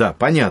ученых? Да,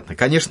 понятно.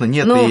 Конечно,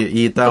 нет, ну,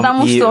 и там...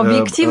 Потому что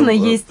объективно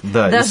есть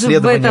даже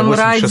в этом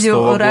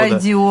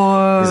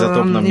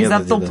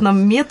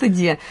радиоизотопном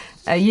методе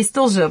есть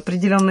тоже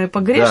опреленные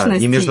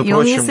погрешности, да, и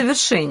он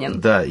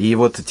несовершенен. Да, и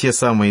вот те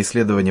самые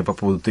исследования по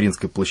поводу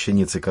Туринской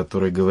плащаницы,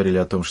 которые говорили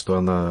о том, что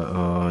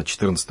она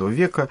XIV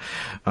века,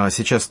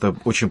 сейчас это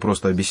очень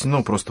просто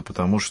объяснено, просто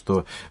потому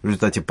что в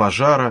результате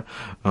пожара,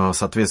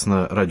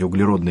 соответственно,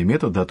 радиоуглеродный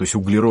метод, да, то есть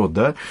углерод,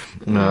 да,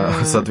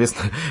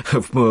 соответственно,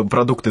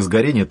 продукты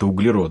сгорения – это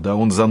углерод, да,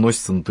 он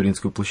заносится на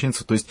Туринскую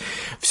плащаницу, то есть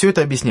все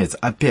это объясняется.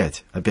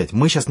 Опять,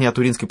 мы сейчас не о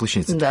Туринской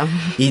плащанице, да.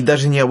 И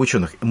даже не об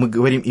ученых, мы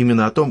говорим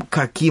именно о том,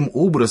 каким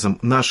образом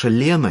наша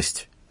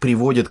леность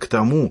приводит к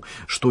тому,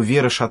 что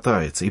вера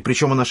шатается. И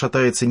причем она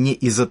шатается не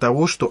из-за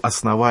того, что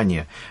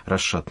основания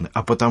расшатаны,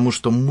 а потому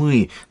что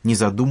мы не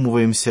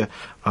задумываемся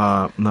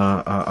об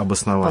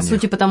основаниях. По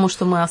сути, потому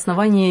что мы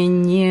основания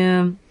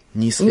не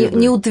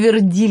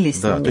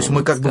утвердились. Да, то есть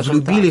мы как бы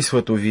влюбились в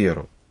эту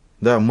веру.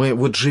 Да, мы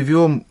вот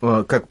живем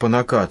как по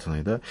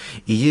накатанной, да,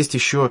 и есть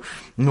еще,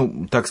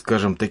 ну, так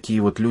скажем,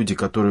 такие вот люди,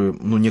 которые,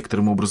 ну,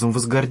 некоторым образом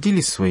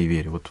возгордились в своей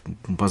вере, вот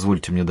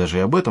позвольте мне даже и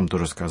об этом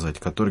тоже сказать,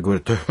 которые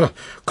говорят,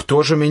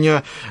 кто же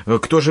меня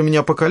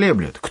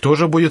поколеблет, кто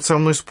же будет со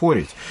мной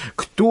спорить,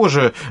 кто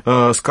же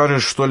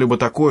скажет что-либо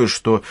такое,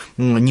 что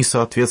не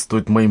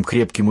соответствует моим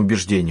крепким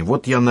убеждениям,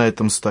 вот я на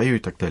этом стою и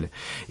так далее.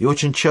 И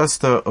очень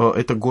часто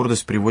эта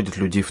гордость приводит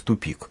людей в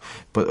тупик.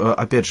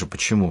 Опять же,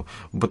 почему?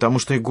 Потому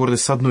что их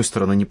гордость, с одной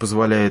стороны, не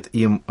позволяет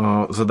им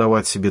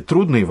задавать себе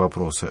трудные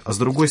вопросы, а с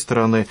другой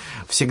стороны,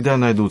 всегда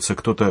найдутся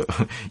кто-то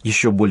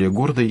еще более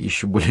гордый,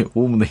 еще более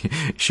умный,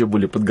 еще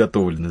более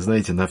подготовленный.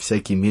 Знаете, на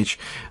всякий меч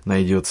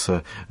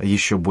найдется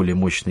еще более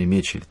мощный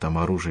меч или там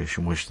оружие,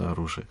 еще мощное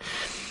оружие.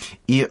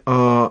 И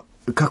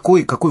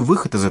какой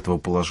выход из этого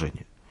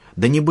положения?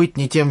 Да не быть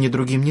ни тем, ни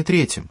другим, ни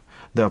третьим.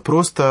 Да,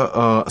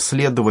 просто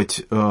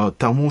следовать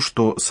тому,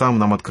 что сам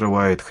нам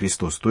открывает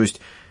Христос, то есть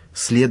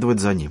следовать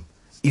за Ним,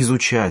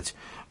 изучать,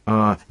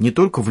 не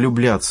только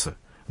влюбляться,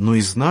 но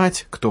и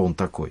знать, кто Он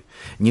такой.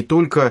 Не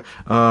только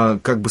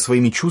как бы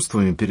своими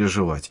чувствами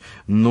переживать,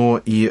 но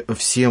и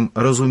всем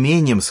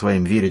разумением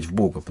своим верить в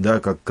Бога.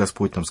 Да, как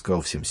Господь нам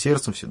сказал, всем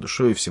сердцем, всей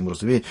душой, всем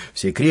разумением,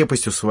 всей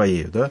крепостью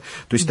своей. Да?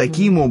 То есть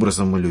таким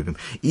образом мы любим.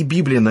 И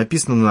Библия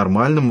написана на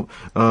нормальном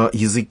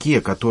языке,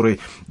 который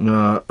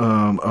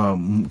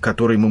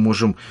мы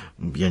можем,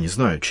 я не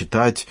знаю,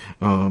 читать.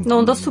 Но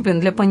он доступен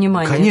для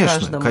понимания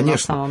каждому,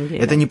 конечно. На самом деле.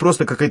 Это не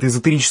просто какая-то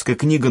эзотерическая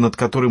книга, над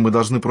которой мы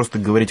должны просто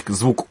говорить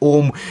звук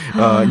 «ом»,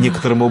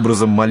 некоторым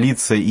образом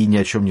молиться и ни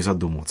о чем не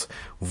задумываться.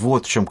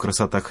 Вот в чем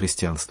красота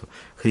христианства.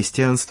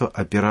 Христианство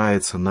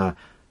опирается на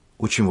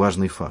очень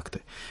важные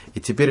факты. И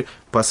теперь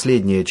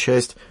последняя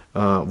часть.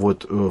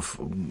 Вот,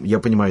 я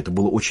понимаю, это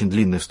было очень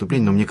длинное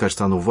вступление, но мне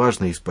кажется, оно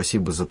важно, и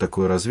спасибо за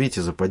такое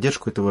развитие, за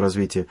поддержку этого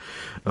развития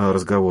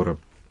разговора.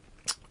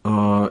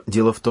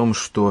 Дело в том,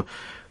 что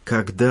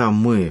когда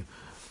мы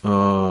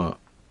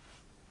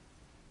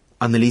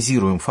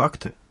анализируем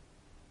факты,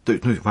 то,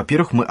 ну,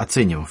 во-первых, мы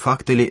оцениваем,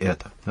 факт ли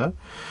это, да?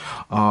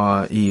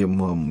 И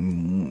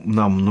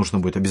нам нужно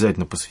будет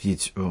обязательно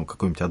посвятить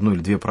какой-нибудь одну или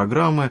две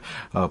программы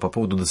по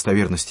поводу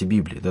достоверности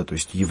Библии, да, то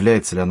есть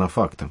является ли она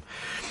фактом.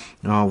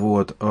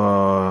 Вот.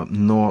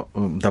 Но,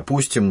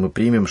 допустим, мы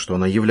примем, что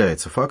она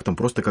является фактом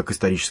просто как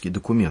исторический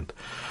документ.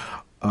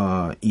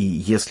 И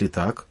если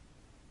так,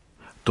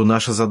 то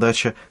наша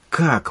задача,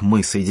 как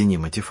мы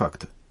соединим эти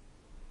факты.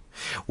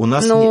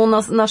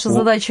 Наша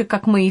задача,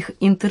 как мы их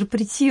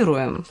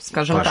интерпретируем,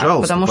 скажем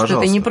так, потому что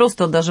это не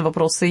просто даже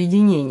вопрос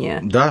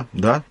соединения. Да,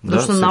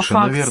 потому что на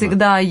факт верно.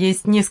 Всегда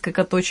есть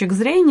несколько точек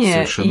зрения,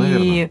 совершенно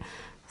и, верно.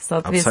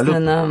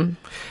 Соответственно... Абсолютно.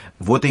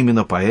 Вот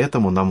именно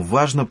поэтому нам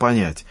важно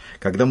понять,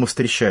 когда мы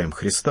встречаем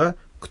Христа,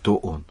 кто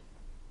Он.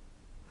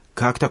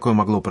 Как такое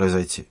могло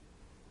произойти?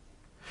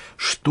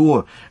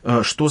 Что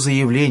за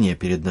явление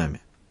перед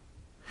нами?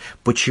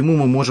 Почему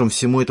мы можем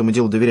всему этому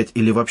делу доверять?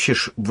 Или вообще,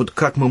 вот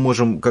как мы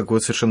можем, как вы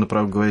совершенно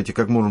правильно говорите,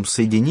 как мы можем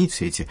соединить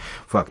все эти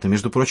факты?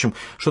 Между прочим,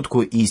 что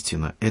такое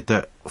истина?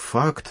 Это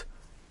факт,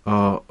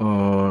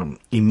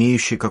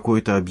 имеющий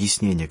какое-то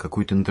объяснение,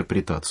 какую-то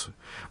интерпретацию.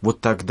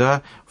 Вот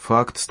тогда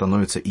факт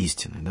становится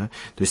истиной. Да?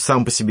 То есть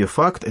сам по себе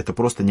факт – это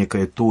просто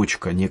некая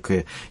точка,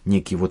 некое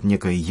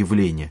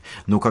явление.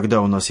 Но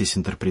когда у нас есть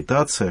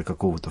интерпретация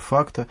какого-то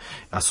факта,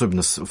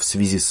 особенно в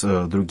связи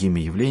с другими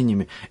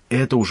явлениями,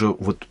 это уже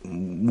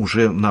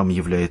нам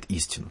являет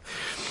истину.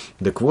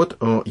 Так вот,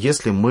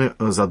 если мы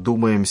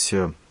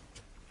задумаемся...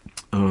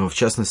 В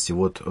частности,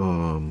 вот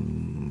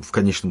в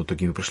конечном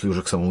итоге мы пришли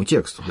уже к самому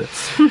тексту,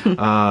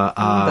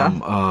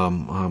 а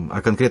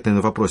конкретно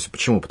на вопросе.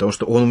 Почему? Потому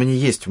что он у меня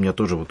есть, у меня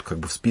тоже вот как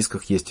бы в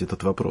списках есть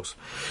этот вопрос.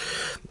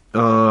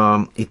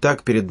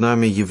 Итак, перед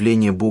нами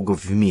явление Бога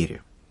в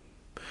мире.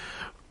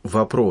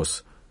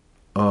 Вопрос,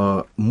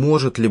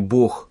 может ли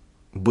Бог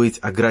быть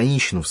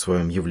ограничен в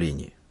своем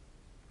явлении?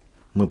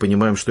 Мы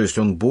понимаем, что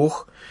если он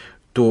Бог,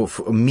 то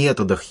в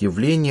методах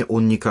явления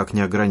он никак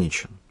не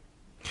ограничен.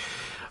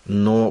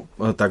 Но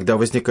тогда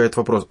возникает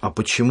вопрос, а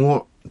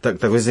почему...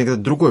 Тогда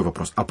возникает другой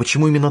вопрос, а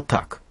почему именно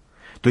так?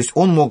 То есть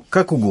он мог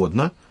как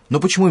угодно, но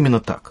почему именно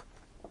так?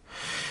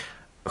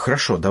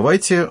 Хорошо,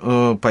 давайте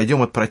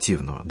пойдем от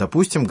противного.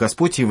 Допустим,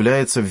 Господь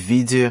является в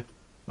виде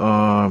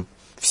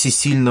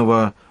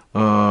всесильного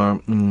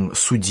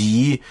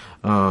судьи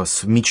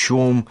с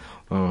мечом,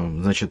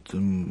 значит,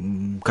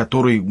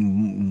 который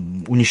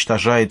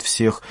уничтожает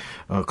всех,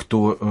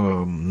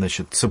 кто,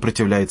 значит,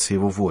 сопротивляется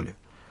его воле.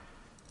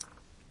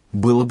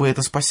 Было бы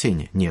это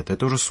спасение? Нет,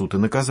 это уже суд и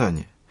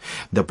наказание.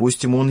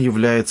 Допустим, он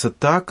является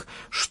так,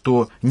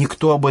 что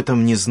никто об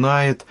этом не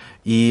знает,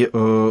 и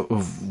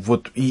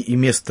вот и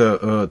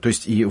место, то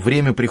есть и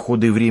время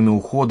прихода, и время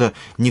ухода,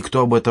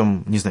 никто об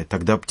этом не знает.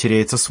 Тогда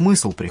теряется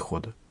смысл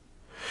прихода.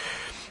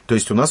 То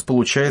есть у нас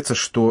получается,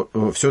 что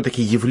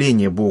все-таки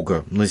явление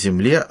Бога на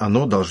земле,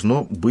 оно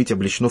должно быть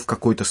облечено в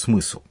какой-то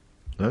смысл.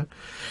 Да?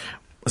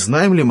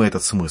 Знаем ли мы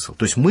этот смысл?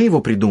 То есть мы его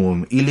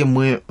придумываем, или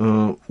мы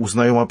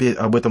узнаем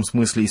об этом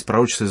смысле из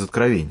пророчества, из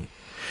откровений?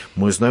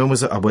 Мы узнаем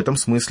об этом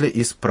смысле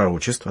из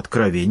пророчеств,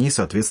 откровений,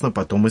 соответственно,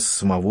 потом от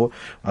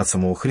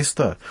самого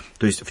Христа.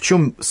 То есть в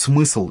чем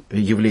смысл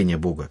явления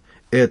Бога?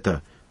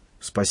 Это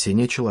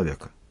спасение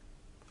человека.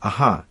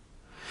 Ага.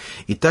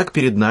 Итак,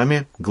 перед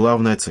нами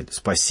главная цель.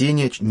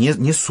 Спасение,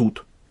 не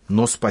суд,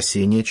 но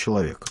спасение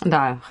человека.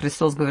 Да,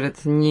 Христос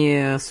говорит,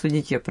 не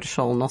судить я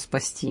пришел, но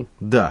спасти.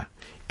 Да.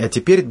 А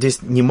теперь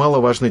здесь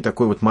немаловажный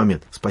такой вот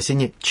момент.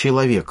 Спасение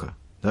человека,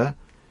 да?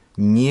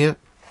 Не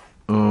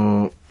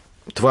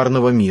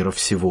тварного мира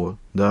всего,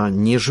 да?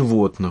 Не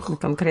животных.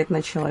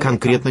 Конкретно человека.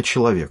 Конкретно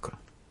человека.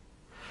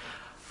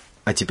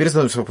 А теперь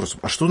задается вопросом,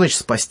 а что значит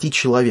спасти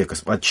человека?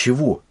 От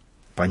чего?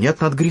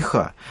 Понятно, от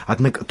греха.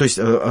 То есть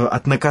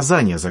от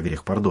наказания за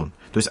грех, пардон.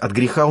 То есть от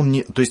греха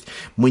то есть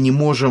мы не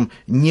можем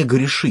не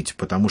грешить,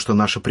 потому что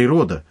наша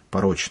природа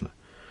порочна.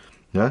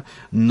 Да?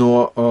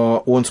 Но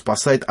он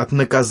спасает от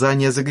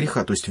наказания за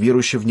греха, то есть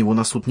верующий в него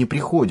на суд не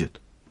приходит.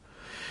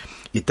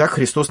 Итак,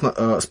 Христос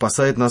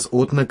спасает нас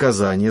от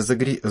наказания за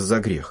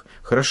грех.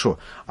 Хорошо,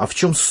 а в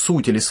чем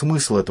суть или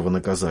смысл этого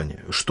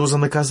наказания? Что за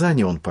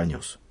наказание он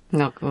понес?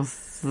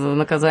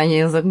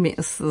 Наказание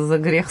за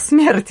грех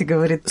смерти,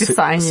 говорит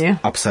Писание.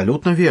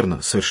 Абсолютно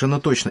верно, совершенно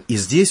точно. И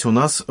здесь у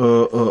нас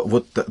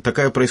вот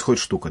такая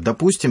происходит штука.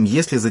 Допустим,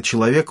 если за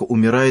человека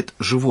умирает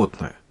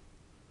животное,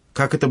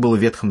 как это было в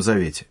Ветхом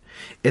Завете,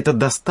 это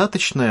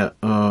достаточная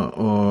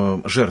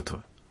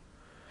жертва?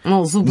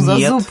 Ну, зуб за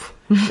зуб.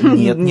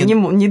 Нет,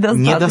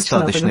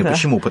 недостаточно. Тогда.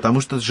 Почему? Потому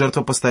что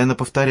жертва постоянно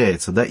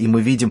повторяется, да, и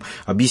мы видим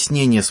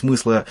объяснение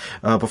смысла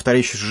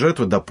повторяющейся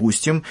жертвы,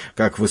 допустим,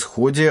 как в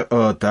Исходе,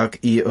 так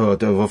и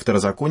во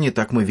Второзаконии,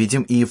 так мы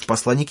видим и в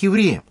послании к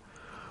евреям,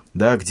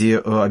 да, где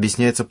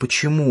объясняется,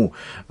 почему,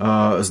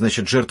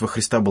 значит, жертва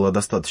Христа была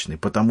достаточной.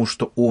 Потому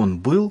что Он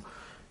был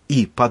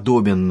и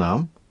подобен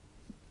нам,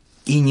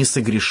 и не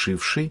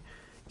согрешивший,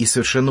 и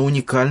совершенно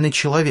уникальный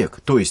человек.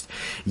 То есть,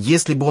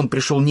 если бы он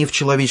пришел не в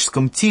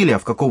человеческом теле, а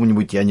в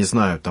каком-нибудь, я не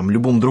знаю, там,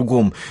 любом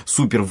другом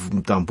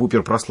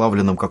пупер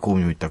прославленном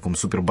каком-нибудь таком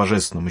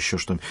супербожественном, еще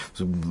что-нибудь,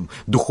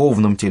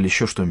 духовном теле,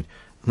 еще что-нибудь,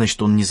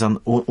 значит, он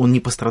не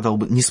пострадал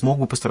бы, не смог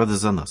бы пострадать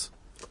за нас.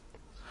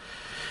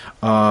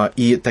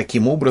 И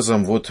таким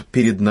образом, вот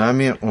перед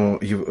нами,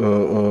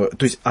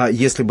 то есть,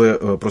 если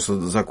бы, просто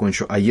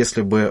закончу,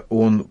 если бы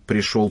он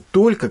пришел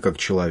только как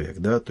человек,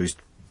 да, то есть,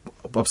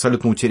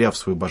 абсолютно утеряв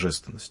свою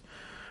божественность,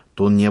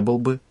 то он не был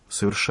бы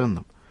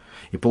совершенным.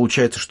 И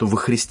получается, что во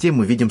Христе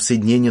мы видим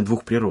соединение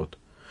двух природ.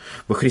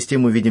 Во Христе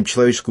мы видим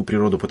человеческую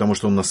природу, потому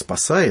что Он нас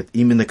спасает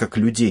именно как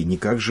людей, не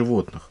как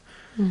животных,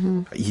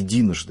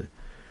 единожды.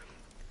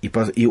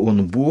 И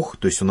Он Бог,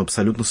 то есть Он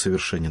абсолютно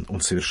совершенен.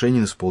 Он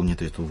совершенен,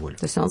 исполнит эту волю.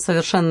 То есть Он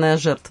совершенная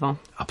жертва.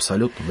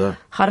 Абсолютно, да.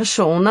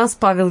 Хорошо, у нас,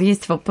 Павел,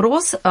 есть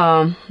вопрос.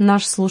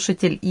 Наш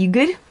слушатель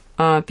Игорь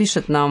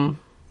пишет нам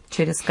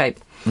через скайп.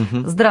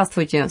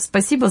 Здравствуйте,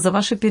 спасибо за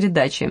ваши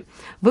передачи.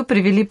 Вы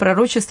привели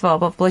пророчество о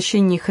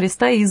воплощении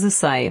Христа из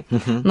Исаии,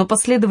 но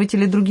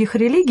последователи других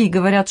религий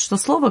говорят, что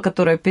слово,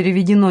 которое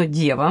переведено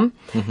 «дева»,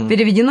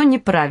 переведено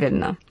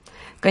неправильно.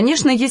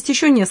 Конечно, есть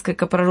еще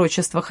несколько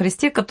пророчеств о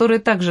Христе, которые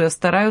также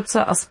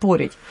стараются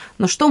оспорить.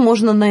 Но что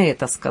можно на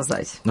это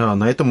сказать?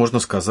 На это можно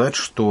сказать,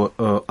 что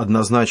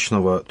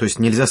однозначного... То есть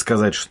нельзя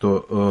сказать,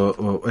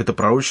 что это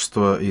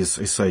пророчество из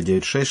Исаии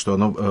 9.6, что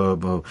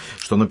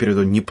оно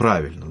переведено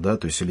неправильно, да,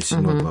 то есть или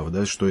 7 глава,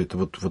 да, что это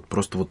вот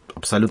просто вот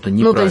абсолютно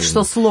неправильно. Ну, то есть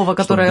что слово,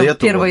 которое в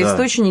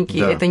первоисточнике,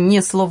 да. Это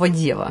не слово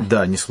 «дева».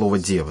 Да, не слово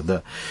 «дева»,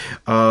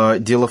 да.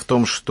 Дело в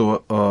том,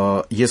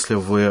 что если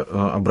вы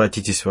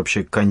обратитесь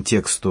вообще к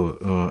контексту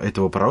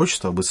этого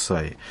пророчества об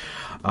Исаии,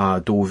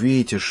 то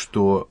увидите,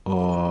 что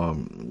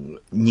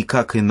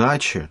никак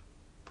иначе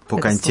по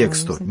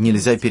контексту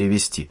нельзя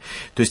перевести.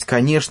 То есть,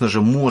 конечно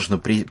же, можно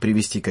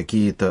привести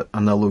какие-то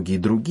аналогии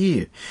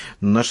другие,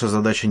 но наша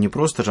задача не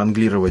просто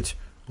жонглировать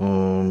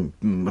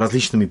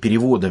различными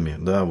переводами,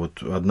 да,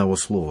 вот одного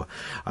слова,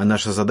 а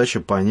наша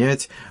задача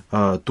понять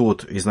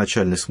тот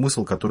изначальный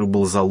смысл, который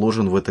был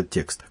заложен в этот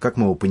текст. Как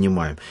мы его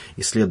понимаем,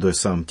 исследуя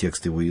сам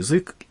текст, его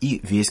язык и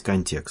весь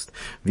контекст.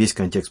 Весь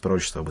контекст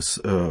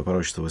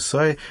пророчества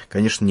Исаии,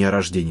 конечно, не о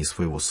рождении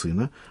своего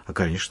сына, а,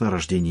 конечно, о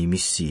рождении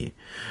Мессии.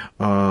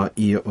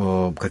 И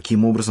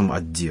каким образом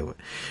от девы.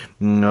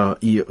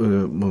 И,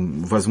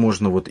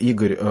 возможно, вот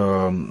Игорь,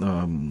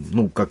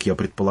 ну, как я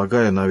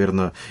предполагаю,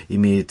 наверное,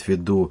 имеет в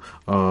виду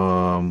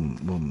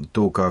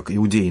то, как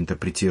иудеи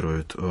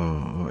интерпретируют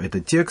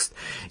этот текст,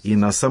 и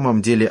на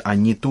самом деле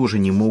они тоже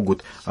не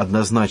могут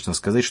однозначно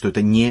сказать, что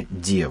это не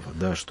дева,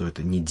 да, что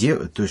это не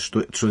дева, то есть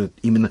что это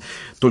именно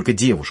только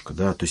девушка,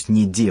 да, то есть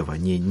не дева,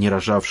 не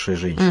рожавшая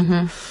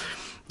женщина.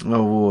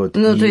 Вот.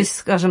 Ну, то есть,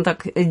 скажем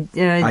так,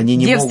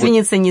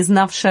 девственница, не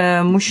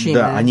знавшая мужчину.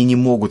 Да, они не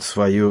могут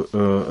свою,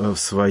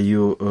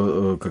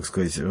 как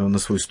сказать, на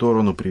свою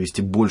сторону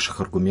привести больших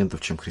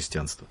аргументов, чем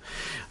христианство.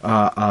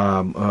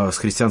 А с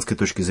христианской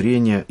точки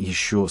зрения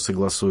еще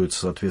согласуется,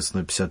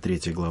 соответственно,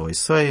 53 глава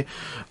Исаии,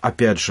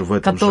 опять же в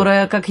этом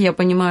которая, как я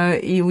понимаю,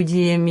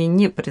 иудеями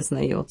не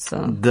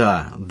признается.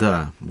 Да,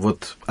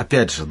 вот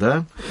опять же,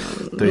 да,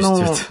 то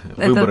есть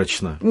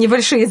выборочно.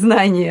 Небольшие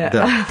знания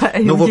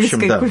о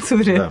иудейской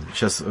культуре. Да,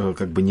 сейчас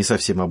как бы не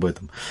совсем об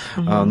этом.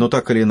 Но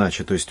так или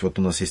иначе, то есть вот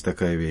у нас есть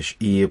такая вещь.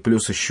 И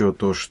плюс еще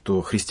то,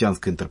 что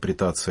христианская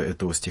интерпретация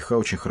этого стиха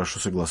очень хорошо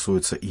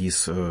согласуется и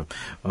с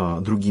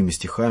другими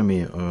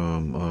стихами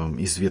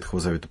из Ветхого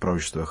Завета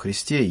пророчества о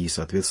Христе и,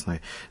 соответственно,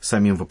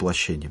 самим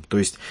воплощением. То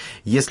есть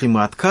если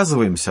мы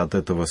отказываемся от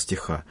этого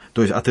стиха,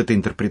 то есть от этой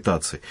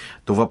интерпретации,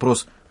 то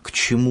вопрос, к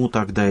чему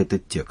тогда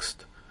этот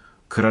текст?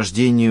 К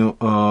рождению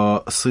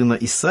сына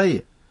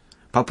Исаии?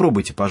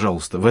 Попробуйте,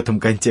 пожалуйста, в этом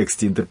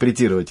контексте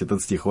интерпретировать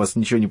этот стих, у вас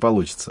ничего не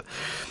получится.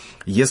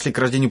 Если к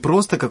рождению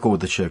просто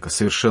какого-то человека,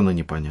 совершенно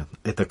непонятно.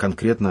 Это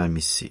конкретно о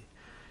Мессии,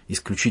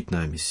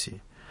 исключительно о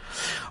Мессии.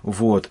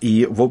 Вот.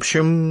 И, в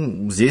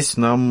общем, здесь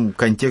нам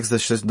контекст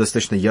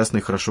достаточно ясно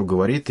и хорошо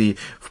говорит. И,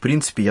 в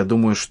принципе, я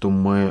думаю, что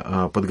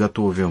мы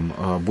подготовим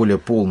более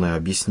полное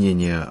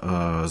объяснение,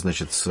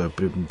 значит, с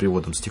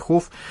приводом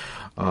стихов,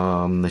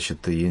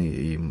 значит,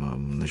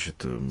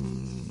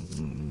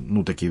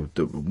 ну, такие,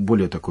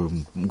 более такое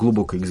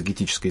глубокое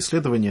экзегетическое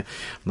исследование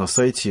на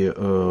сайте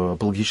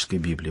апологетической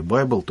Библии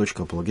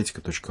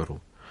bible.apologetica.ru.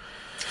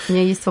 У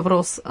меня есть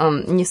вопрос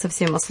не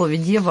совсем о слове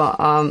 «дева»,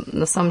 а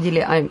на самом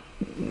деле о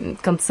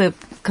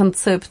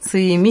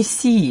концепции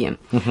Мессии.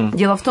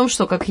 Дело в том,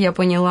 что, как я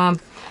поняла,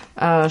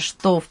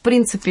 что, в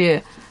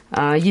принципе,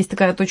 есть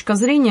такая точка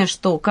зрения,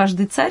 что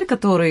каждый царь,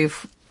 который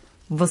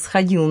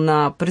восходил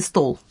на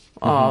престол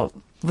в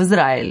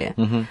Израиле,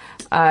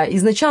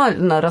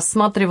 изначально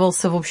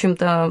рассматривался, в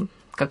общем-то,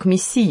 как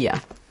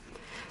Мессия,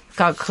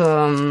 как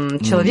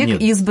человек,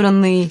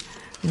 избранный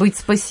быть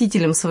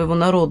спасителем своего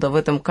народа в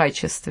этом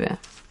качестве.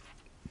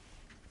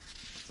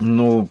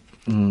 Ну,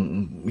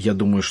 я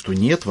думаю, что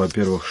нет.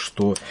 Во-первых,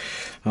 то,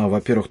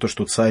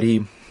 что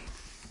цари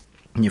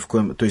ни в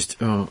коем... То есть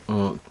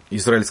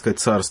Израильское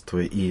царство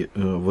и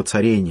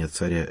воцарение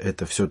царя –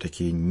 это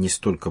все-таки не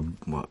столько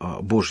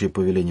Божье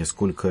повеление,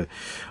 сколько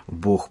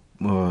Бог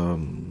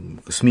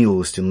с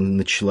милостью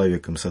над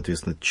человеком,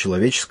 соответственно,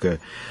 человеческая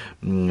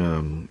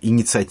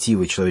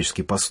инициатива,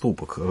 человеческий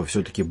поступок.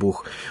 Все-таки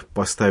Бог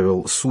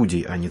поставил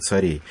судей, а не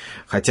царей.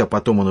 Хотя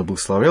потом он и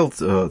благословлял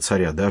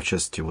царя, да, в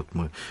частности, вот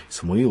мы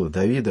Самуила,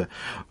 Давида,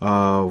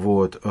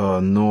 вот,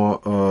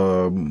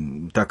 но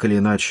так или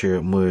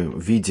иначе мы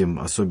видим,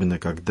 особенно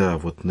когда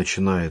вот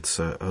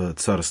начинается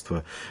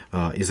царство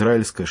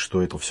израильское,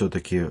 что это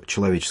все-таки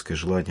человеческое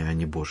желание, а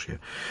не Божье.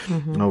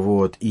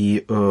 Вот,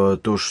 и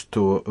то,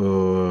 что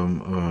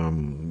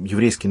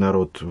еврейский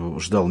народ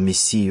ждал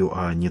Мессию,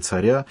 а не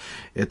царя,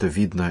 это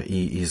видно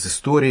и из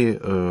истории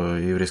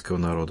еврейского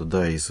народа,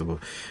 да, из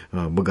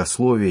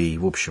богословия, и,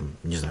 в общем,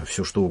 не знаю,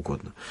 все что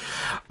угодно.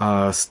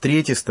 А с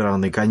третьей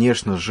стороны,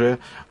 конечно же,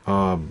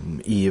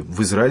 и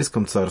в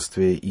Израильском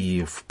царстве,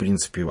 и, в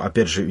принципе,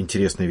 опять же,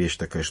 интересная вещь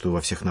такая, что во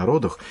всех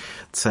народах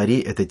цари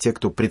 – это те,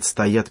 кто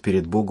предстоят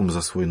перед Богом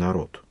за свой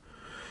народ.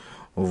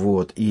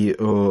 Вот. И,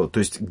 то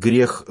есть,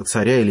 грех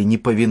царя или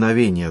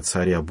неповиновение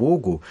царя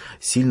Богу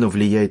сильно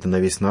влияет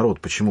на весь народ.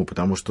 Почему?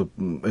 Потому что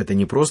это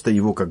не просто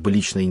его как бы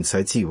личная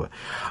инициатива,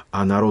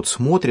 а народ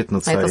смотрит на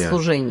царя. Это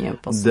служение,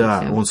 по сути.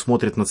 Да, он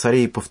смотрит на царя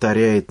и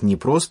повторяет не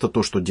просто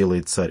то, что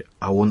делает царь,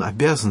 а он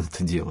обязан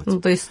это делать.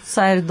 Ну, то есть,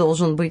 царь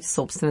должен быть,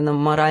 собственно,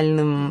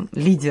 моральным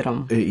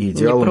лидером.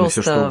 Идеалом, и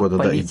все что угодно.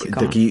 Да,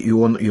 и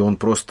он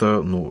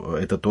просто, ну,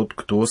 это тот,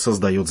 кто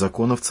создает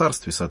законы в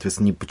царстве.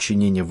 Соответственно,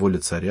 неподчинение воле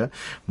царя.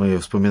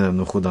 Мы вспоминаем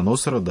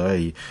Навуходоносора, да,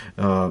 и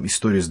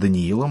историю с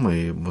Даниилом,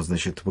 и,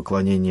 значит,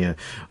 поклонение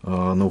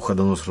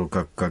Навуходоносору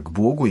как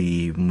Богу,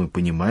 и мы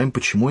понимаем,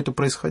 почему это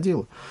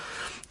происходило.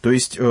 То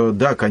есть,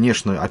 да,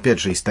 конечно, опять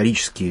же,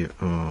 исторические,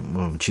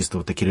 чисто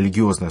вот такие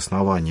религиозные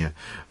основания,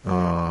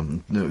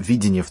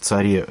 видение в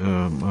царе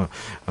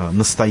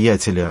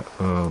настоятеля,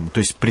 то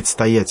есть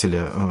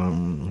предстоятеля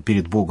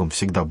перед Богом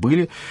всегда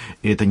были.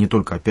 И это не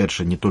только, опять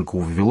же, не только у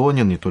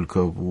вавилонян, не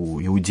только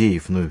у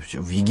иудеев, но и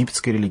в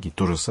египетской религии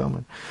то же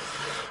самое.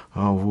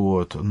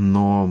 Вот.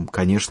 Но,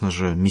 конечно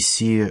же,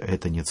 Мессия –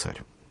 это не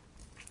царь.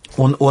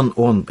 Он,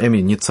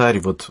 не царь,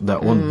 вот, да,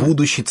 он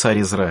будущий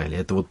царь Израиля.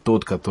 Это вот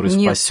тот, который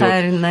спасет. Не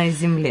царь на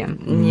земле.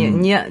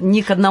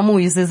 Ни к одному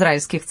из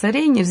израильских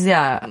царей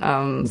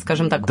нельзя,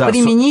 скажем так,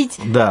 применить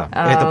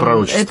это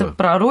пророчество. Это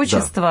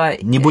пророчество. Да.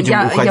 Не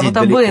будем уходить я вот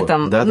далеко. об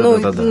этом. Да.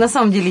 На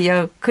самом деле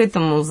я к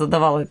этому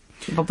задавала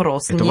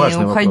вопрос, это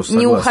важный вопрос,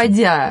 не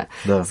уходя,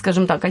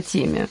 скажем так, о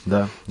теме,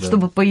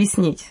 чтобы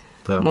пояснить,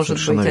 может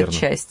быть, верно.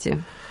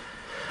 Отчасти.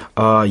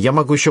 Я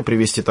могу еще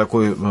привести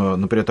такую,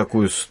 например,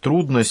 такую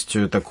трудность,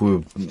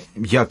 такую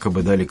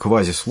якобы, или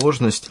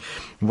квазисложность.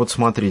 Вот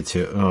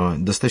смотрите,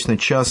 достаточно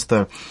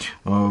часто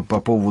по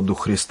поводу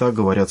Христа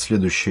говорят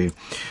следующее,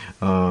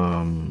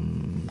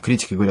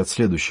 критики говорят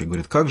следующее,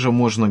 говорят, как же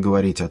можно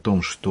говорить о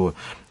том, что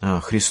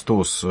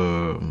Христос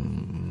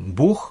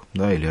Бог,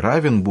 или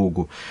равен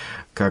Богу,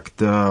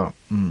 когда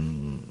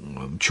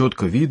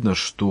четко видно,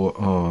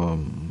 что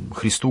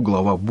Христу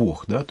глава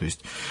Бог, то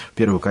есть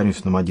 1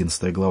 Коринфянам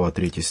 11 глава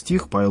 3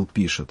 стих Павел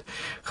пишет: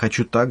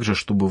 «Хочу также,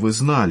 чтобы вы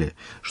знали,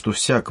 что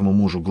всякому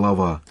мужу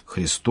глава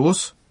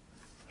Христос,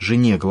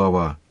 жене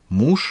глава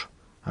муж,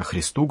 а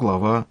Христу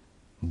глава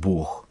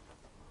Бог».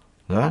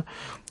 Да?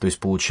 То есть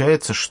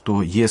получается,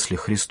 что если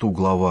Христу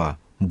глава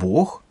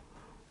Бог,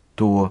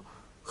 то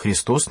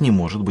Христос не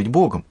может быть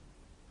Богом.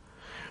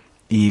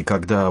 И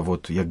когда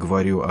вот я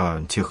говорю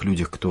о тех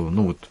людях, кто,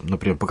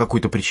 например, по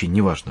какой-то причине,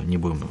 неважно, не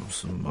будем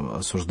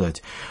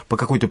осуждать, по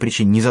какой-то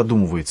причине не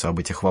задумывается об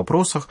этих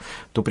вопросах,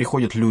 то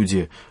приходят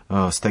люди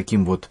с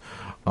такими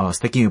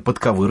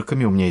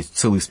подковырками, у меня есть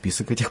целый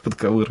список этих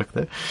подковырок,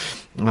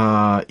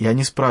 и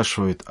они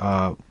спрашивают,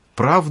 а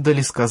правда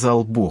ли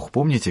сказал Бог?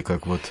 Помните,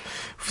 как вот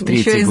в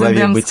 3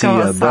 главе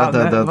Бытия?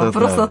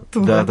 Вопрос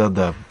оттуда.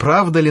 Да.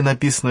 Правда ли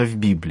написано в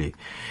Библии?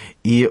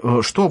 И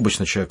что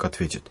обычно человек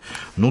ответит?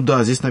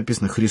 Здесь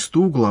написано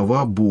 «Христу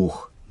глава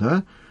Бог».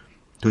 Да?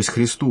 То есть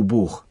Христу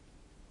Бог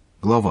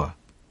глава.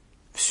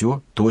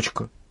 Все,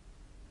 точка.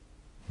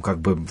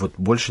 Вот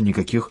больше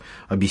никаких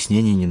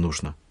объяснений не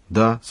нужно.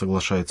 Да,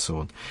 соглашается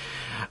он.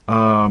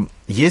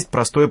 Есть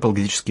простой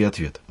апологетический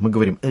ответ. Мы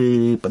говорим: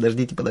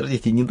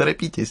 подождите, не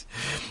торопитесь.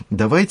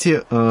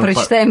 Давайте...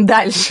 Прочитаем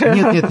дальше.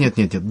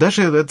 Нет.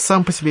 Даже это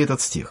сам по себе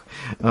этот стих.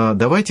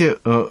 Давайте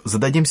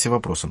зададимся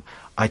вопросом,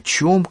 о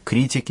чем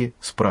критики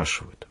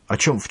спрашивают?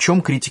 В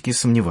чем критики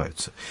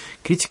сомневаются?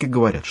 Критики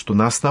говорят, что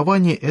на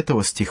основании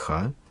этого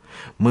стиха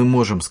мы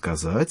можем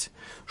сказать,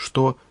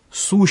 что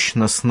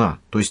сущностно,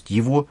 то есть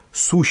его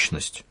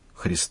сущность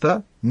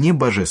Христа не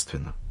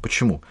божественна.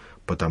 Почему?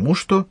 Потому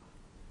что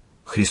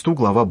Христу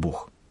глава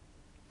Бог.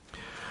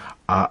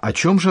 А о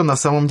чем же на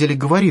самом деле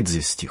говорит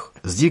здесь стих?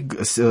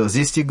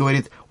 Здесь стих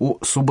говорит о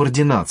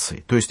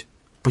субординации, то есть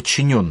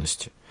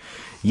подчиненности.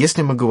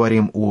 Если мы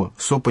говорим о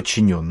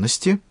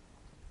соподчиненности,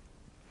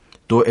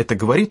 то это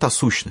говорит о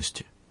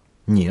сущности?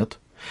 Нет.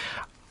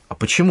 А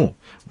почему?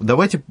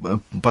 Давайте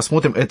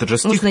посмотрим этот же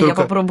стих. Можно я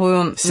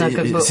попробую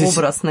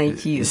образ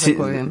найти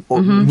такой?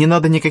 Не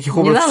надо никаких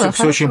образов,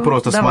 все очень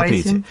просто.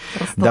 Давайте.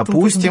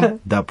 Смотрите.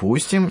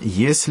 Допустим,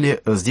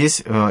 если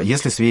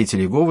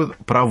свидетели Иеговы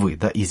правы,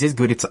 и здесь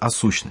говорится о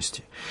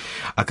сущности.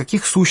 О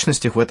каких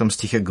сущностях в этом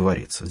стихе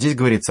говорится? Здесь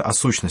говорится о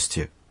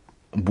сущности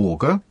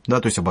Бога,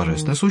 то есть о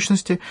божественной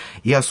сущности,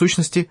 и о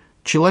сущности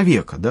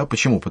человека.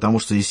 Почему? Потому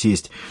что здесь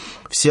есть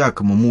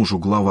всякому мужу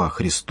глава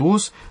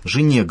Христос,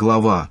 жене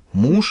глава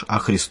муж, а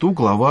Христу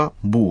глава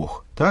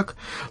Бог. Так?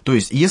 То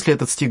есть, если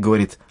этот стих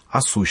говорит о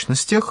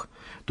сущностях,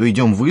 то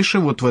идем выше,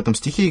 вот в этом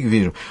стихе и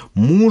говорим: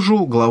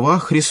 мужу глава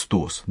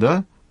Христос.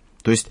 Да?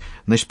 То есть,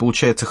 значит,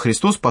 получается,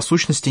 Христос по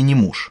сущности не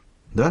муж.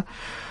 Да?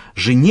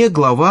 Жене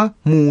глава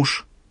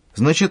муж.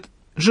 Значит,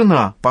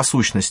 жена по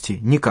сущности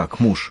не как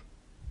муж.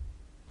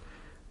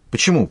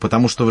 Почему?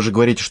 Потому что вы же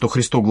говорите, что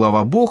Христу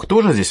глава Бог,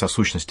 тоже здесь о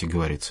сущности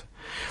говорится.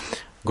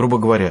 Грубо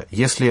говоря,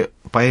 если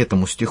по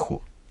этому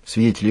стиху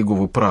свидетели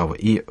Иеговы правы,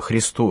 и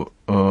Христу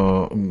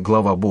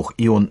глава Бог,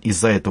 и он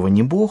из-за этого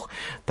не Бог,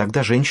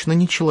 тогда женщина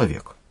не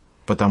человек.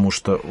 Потому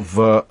что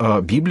в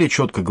Библии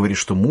четко говорит,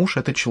 что муж –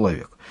 это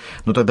человек.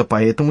 Но тогда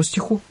по этому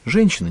стиху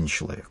женщина не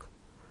человек.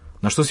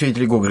 На что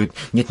свидетель Иеговы говорит: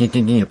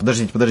 нет,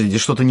 подождите, здесь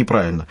что-то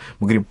неправильно.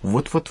 Мы говорим: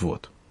 вот.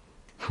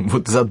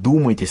 Вот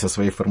задумайтесь о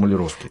своей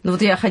формулировке.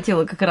 Я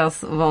хотела как раз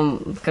вам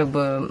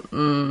в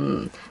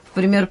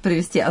пример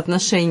привести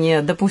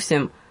отношение,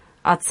 допустим,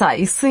 отца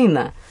и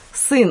сына.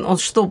 Сын, он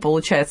что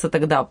получается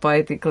тогда по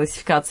этой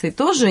классификации?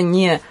 Тоже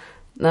не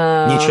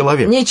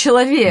человек. Не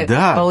человек,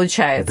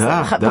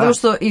 получается. Потому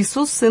что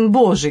Иисус сын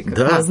Божий,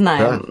 как мы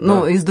знаем.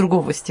 Из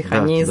другого стиха,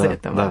 не из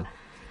этого.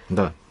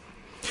 Да.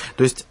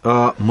 То есть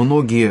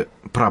многие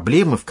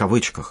проблемы, в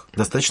кавычках,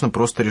 достаточно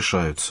просто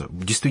решаются.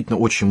 Действительно,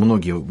 очень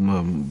многие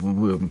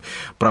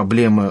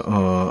проблемы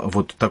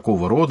вот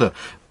такого рода.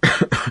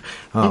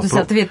 То есть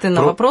ответы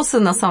на вопросы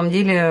на самом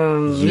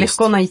деле есть.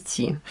 Легко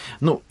найти.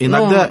 Ну,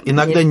 иногда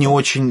не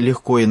очень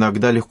легко,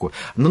 иногда легко.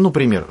 Ну,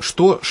 например,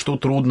 что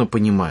трудно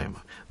понимаемо?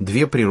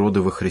 Две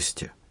природы во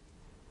Христе.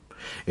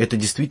 Это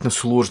действительно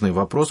сложный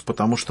вопрос,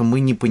 потому что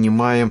мы не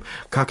понимаем,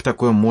 как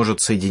такое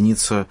может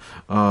соединиться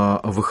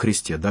во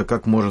Христе, да,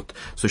 как может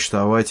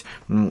существовать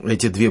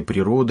эти две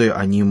природы,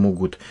 они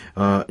могут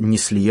не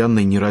слиянно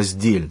и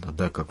нераздельно,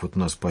 да, как вот у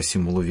нас по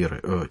символу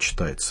веры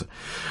читается.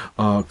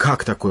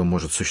 Как такое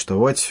может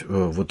существовать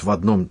вот в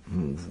одной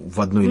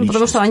личности?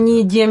 Потому что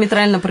они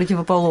диаметрально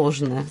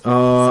противоположны,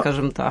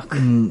 скажем так.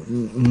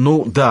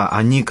 Ну да,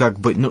 они как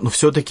бы, но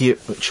все-таки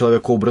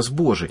человек образ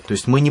Божий, то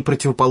есть мы не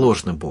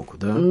противоположны Богу,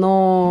 да?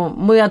 Но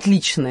мы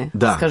отличны,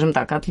 да. Скажем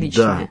так,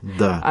 отличны.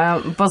 Да.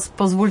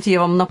 Позвольте, я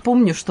вам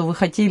напомню, что вы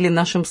хотели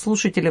нашим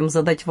слушателям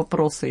задать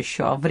вопросы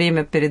еще, а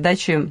время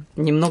передачи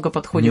немного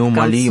подходит к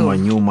концу.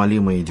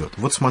 Неумолимо идет.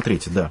 Вот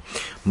смотрите, да,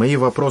 мои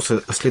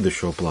вопросы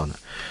следующего плана.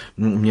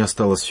 Мне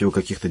осталось всего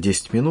каких-то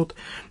 10 минут.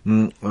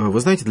 Вы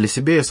знаете, для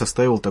себя я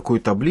составил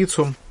такую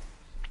таблицу.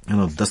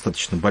 Она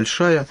достаточно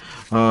большая,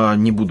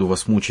 не буду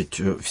вас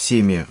мучить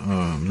всеми,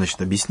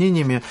 значит,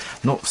 объяснениями,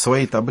 но в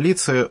своей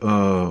таблице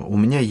у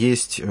меня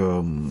есть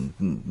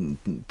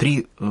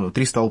три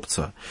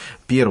столбца.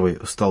 Первый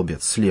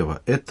столбец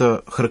слева –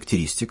 это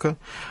характеристика,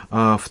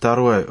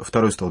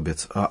 второй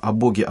столбец о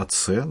Боге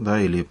Отце, да,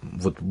 или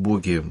вот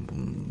Боге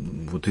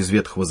вот из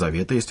Ветхого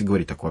Завета, если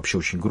говорить так вообще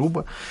очень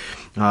грубо,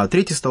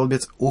 третий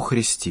столбец о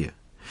Христе.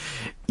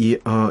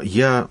 И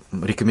я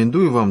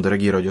рекомендую вам,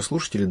 дорогие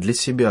радиослушатели, для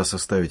себя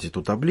составить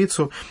эту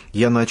таблицу.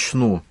 Я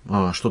начну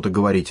что-то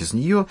говорить из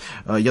нее.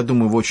 Я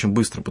думаю, вы очень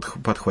быстро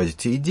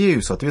подхватите идею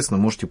и, соответственно,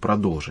 можете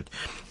продолжить.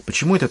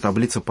 Почему эта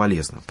таблица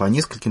полезна? По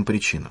нескольким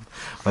причинам.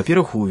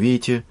 Во-первых, вы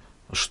увидите,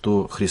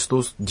 что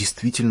Христос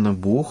действительно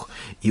Бог,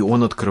 и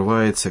Он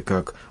открывается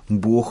как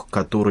Бог,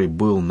 который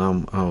был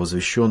нам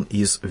возвещен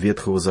из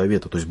Ветхого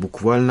Завета, то есть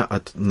буквально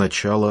от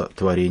начала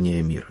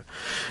творения мира.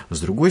 С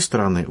другой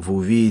стороны, вы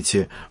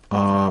увидите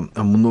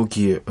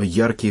многие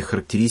яркие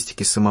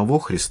характеристики самого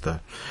Христа,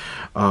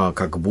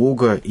 как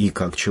Бога и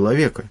как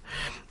человека.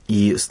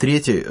 И с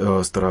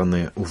третьей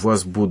стороны у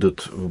вас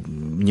будет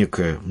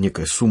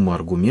некая сумма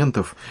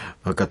аргументов,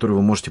 которые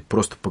вы можете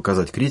просто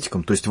показать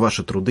критикам, то есть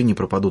ваши труды не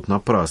пропадут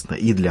напрасно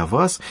и для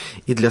вас,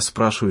 и для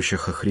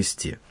спрашивающих о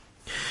Христе.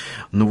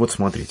 Ну вот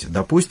смотрите,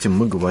 допустим,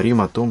 мы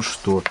говорим о том,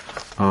 что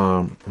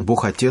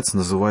Бог Отец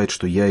называет,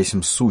 что «Я есть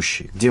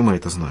сущий». Где мы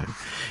это знаем?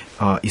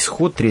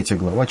 Исход 3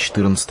 глава,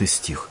 14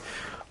 стих.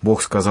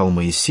 Бог сказал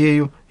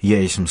Моисею: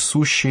 «Я есть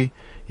сущий».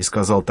 И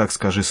сказал: «Так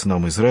скажи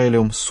сынам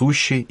Израилевым: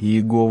 сущий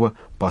Иегова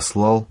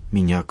послал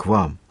меня к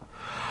вам».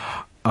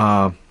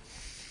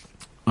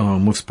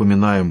 Мы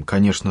вспоминаем,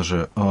 конечно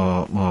же,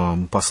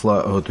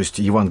 то есть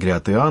Евангелие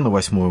от Иоанна,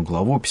 8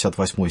 главу,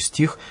 58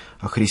 стих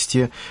о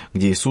Христе,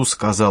 где Иисус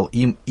сказал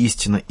им: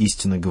 «Истинно,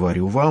 истинно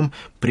говорю вам,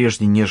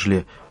 прежде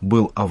нежели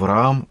был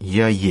Авраам,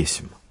 я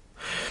есмь».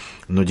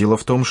 Но дело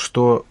в том,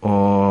 что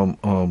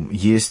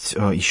есть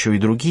еще и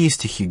другие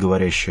стихи,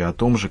 говорящие о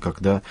том же,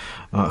 когда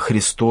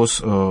Христос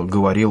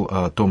говорил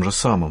о том же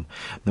самом.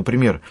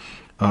 Например,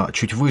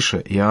 чуть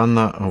выше,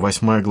 Иоанна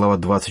 8 глава,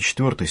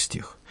 24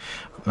 стих.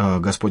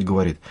 Господь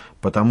говорит: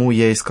 «Потому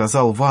я и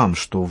сказал вам,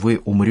 что вы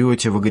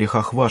умрете во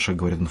грехах ваших, —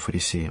 говорит он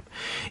фарисеям,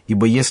 —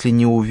 ибо если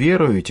не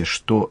уверуете,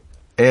 что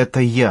это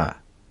я,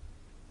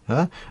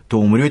 да, то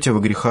умрете во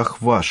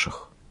грехах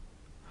ваших».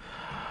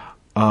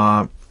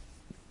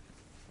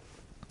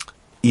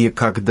 И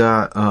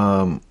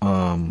когда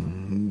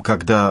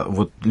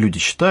вот люди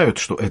считают,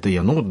 что это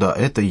я, ну да,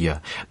 это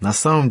я, на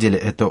самом деле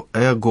это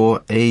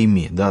эго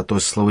эйми, да, то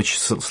есть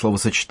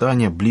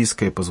словосочетание,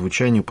 близкое по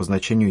звучанию, по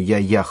значению «я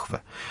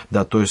Яхве»,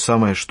 да, то же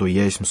самое, что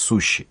 «я есть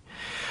сущий».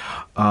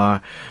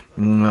 Это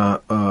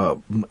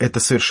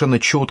совершенно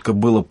четко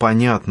было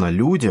понятно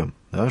людям,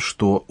 да,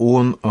 что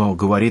он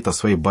говорит о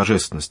своей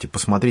божественности.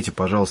 Посмотрите,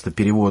 пожалуйста,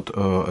 перевод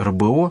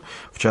РБО,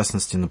 в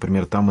частности,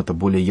 например, там это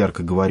более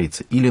ярко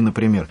говорится. Или,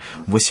 например,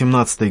 в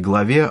 18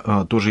 главе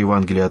тоже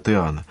Евангелие от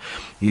Иоанна.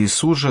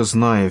 «Иисус же,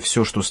 зная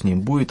все, что с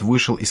ним будет,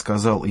 вышел и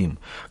сказал им: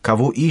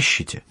 кого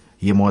ищете?»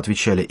 Ему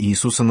отвечали: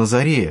 Иисуса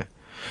Назарея.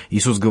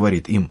 Иисус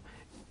говорит им: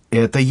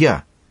 это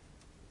я.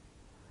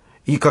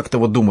 И как-то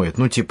вот думает,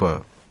 ну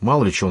типа...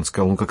 Мало ли что он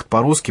сказал, ну как-то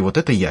по-русски, вот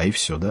это я, и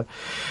все, да.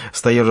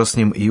 Стоял же с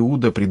ним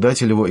Иуда,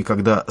 предатель его, и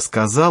когда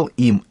сказал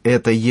им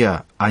 «это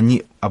я»,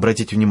 они,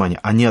 обратите внимание,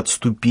 они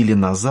отступили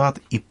назад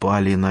и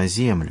пали на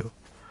землю.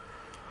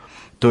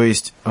 То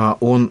есть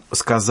он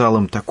сказал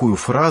им такую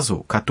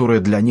фразу, которая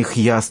для них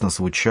ясно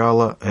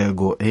звучала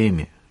 «эго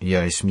эми»,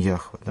 «я есть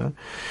Яхве», да.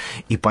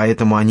 И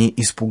поэтому они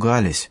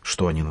испугались,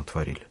 что они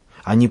натворили.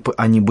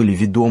 Они были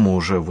ведомы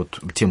уже вот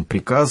тем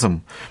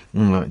приказом,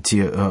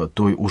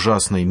 той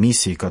ужасной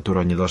миссией,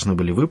 которую они должны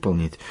были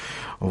выполнить,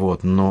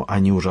 вот, но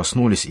они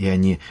ужаснулись, и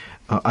они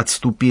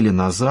отступили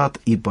назад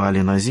и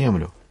пали на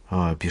землю.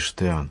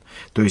 пишет Иоанн.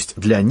 То есть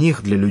для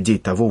них, для людей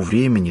того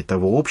времени,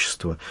 того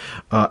общества,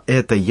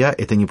 это «я» —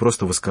 это не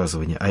просто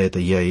высказывание, а это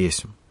 «я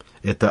есть».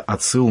 Это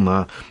отсыл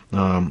на,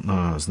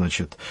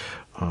 значит,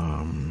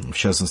 в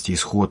частности,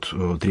 Исход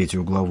 3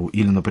 главу.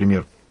 Или,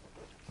 например,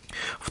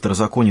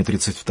 Второзаконие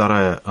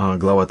 32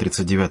 глава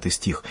 39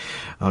 стих.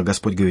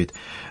 Господь говорит: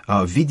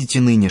 «Видите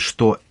ныне,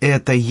 что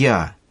это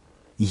я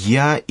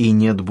и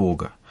нет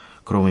Бога,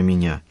 кроме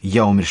меня.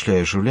 Я умерщвляю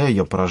и оживляю,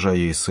 я поражаю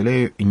и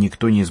исцеляю, и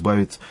никто не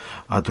избавит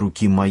от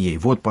руки моей».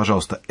 Вот,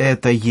 пожалуйста,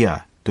 это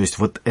я. То есть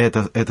вот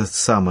эта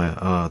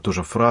самая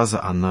тоже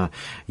фраза, она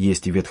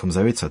есть и в Ветхом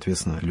Завете,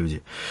 соответственно,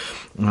 люди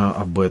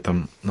об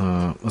этом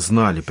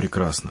знали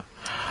прекрасно.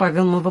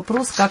 Павел, мой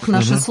вопрос: как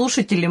наши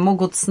слушатели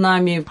могут с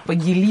нами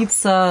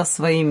поделиться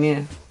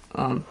своими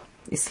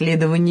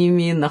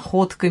исследованиями,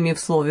 находками в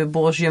Слове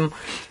Божьем?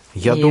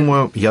 Я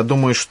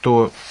думаю,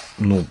 что,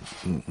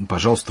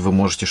 пожалуйста, вы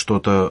можете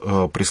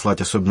что-то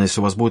прислать, особенно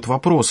если у вас будут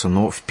вопросы,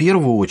 но в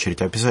первую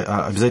очередь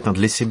обязательно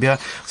для себя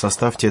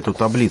составьте эту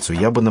таблицу.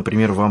 Я бы,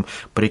 например, вам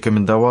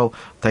порекомендовал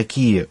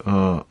такие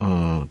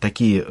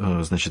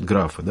значит,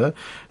 графы, да?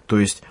 То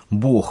есть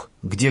Бог,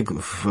 где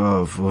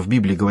в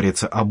Библии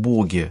говорится о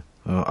Боге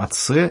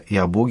Отце и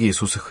о Боге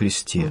Иисусе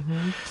Христе,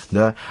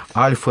 да?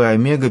 Альфа и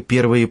Омега,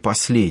 первый и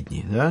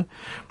последний, да?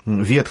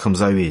 В Ветхом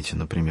Завете,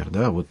 например,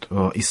 да, вот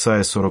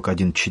Исайя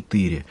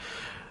 41:4.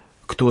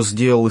 «Кто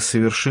сделал и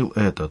совершил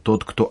это?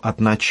 Тот, кто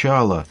от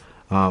начала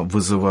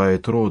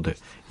вызывает роды.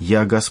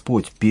 Я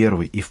Господь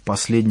первый, и в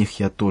последних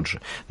я тот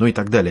же». Ну и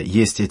так далее.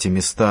 Есть эти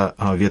места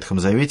в Ветхом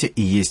Завете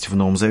и есть в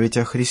Новом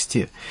Завете о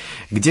Христе,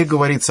 где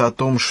говорится о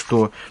том,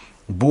 что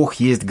Бог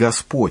есть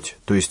Господь,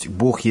 то есть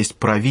Бог есть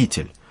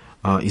правитель.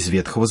 Из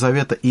Ветхого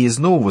Завета и из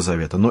Нового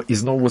Завета. Но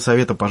из Нового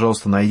Завета,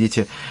 пожалуйста,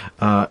 найдите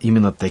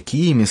именно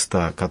такие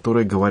места,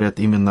 которые говорят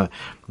именно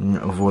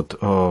вот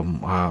о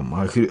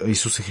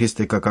Иисусе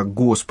Христе как о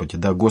Господе,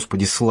 да,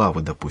 Господе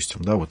славы,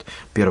 допустим, да, вот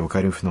 1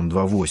 Коринфянам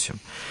 2:8.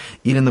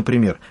 Или,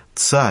 например,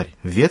 царь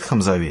в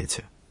Ветхом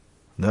Завете,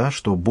 да,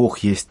 что Бог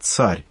есть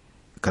царь,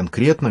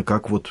 конкретно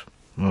как вот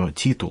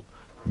титул,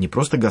 не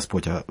просто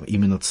Господь, а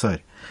именно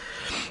царь.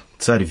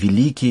 Царь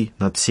великий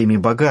над всеми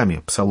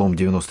богами, Псалом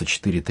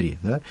 94:3,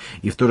 да?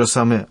 И в то же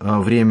самое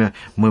время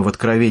мы в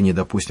Откровении,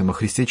 допустим, о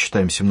Христе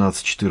читаем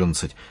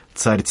 17:14,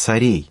 царь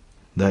царей,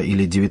 да,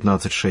 или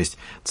 19:6,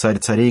 царь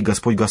царей,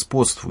 Господь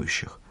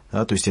господствующих,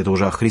 да? То есть это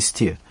уже о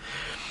Христе.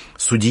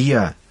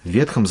 Судья в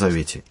Ветхом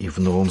Завете и в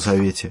Новом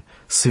Завете,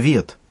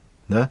 свет,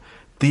 да?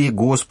 Ты,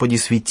 Господи,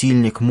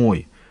 светильник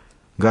мой,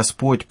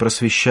 Господь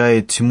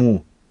просвещает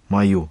тьму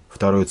мою,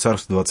 2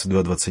 Царство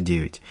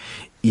 22:29.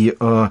 И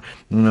в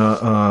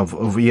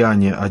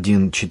Иоанне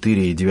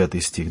 1:4 и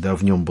 9 стих, да,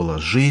 в нем была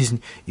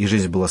жизнь, и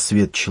жизнь была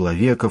свет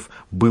человеков,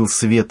 был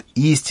свет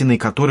истинный,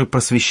 который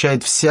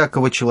просвещает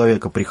всякого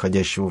человека,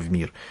 приходящего в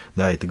мир.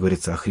 Да, это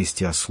говорится о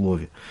Христе, о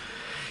Слове.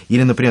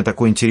 Или, например,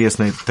 такая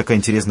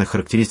интересная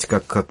характеристика,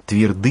 как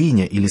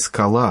твердыня или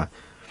скала.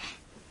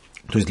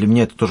 То есть для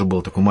меня это тоже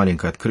было такое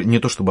маленькое открытие, не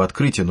то чтобы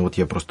открытие, но вот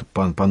я просто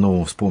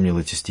по-новому вспомнил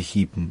эти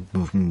стихи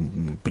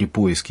при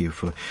поиске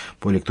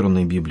по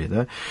электронной Библии,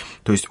 да.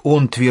 То есть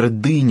он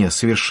твердыня,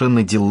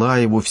 совершенно дела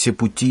его, все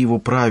пути его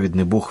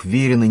праведны, Бог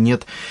верен и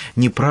нет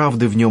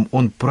неправды в нем,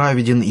 он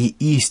праведен и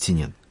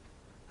истинен,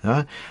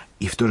 да?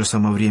 И в то же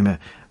самое время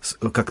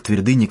как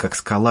твердыня, как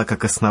скала,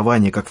 как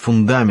основание, как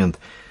фундамент.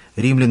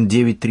 Римлян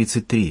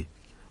 9:33.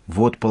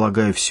 «Вот,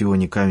 полагаю, в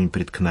Сионе камень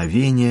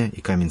преткновения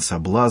и камень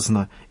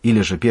соблазна».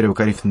 Или же 1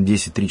 Коринфянам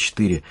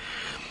 10:3-4.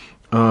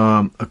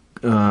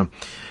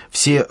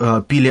 «Все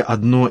пили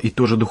одно и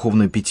то же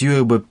духовное питье,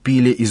 ибо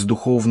пили из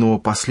духовного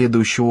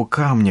последующего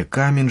камня.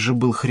 Камень же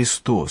был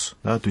Христос».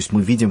 Да? То есть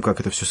мы видим,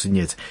 как это все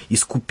соединяется.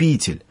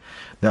 Искупитель,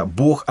 да?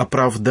 Бог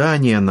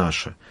оправдание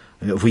наше.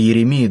 В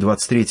Иеремии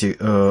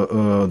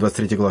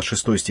 23 глава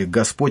 6 стих.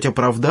 «Господь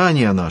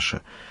оправдание наше».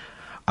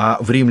 А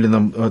в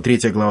Римлянам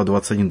 3 глава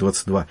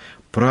 21-22.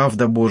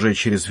 «Правда Божия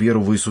через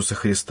веру в Иисуса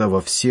Христа во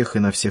всех и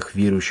на всех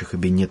верующих,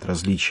 ибо нет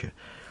различия».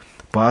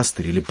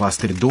 Пастырь или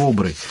пастырь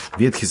добрый,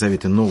 Ветхий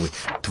Завет и Новый,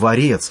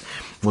 Творец.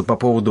 Вот по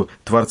поводу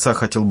Творца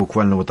хотел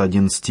буквально вот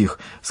один стих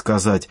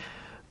сказать.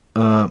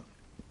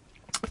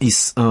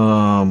 Исайя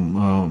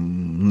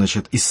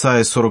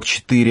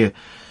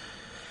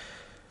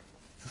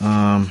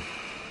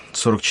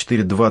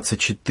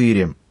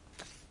 44:24.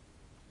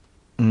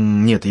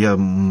 Нет, я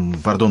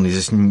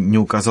здесь не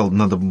указал,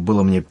 надо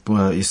было мне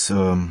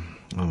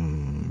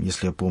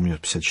если я помню,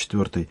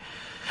 54-й.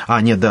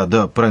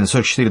 Правильно,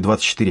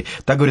 44:24.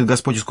 «Так говорит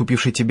Господь,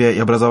 искупивший тебя и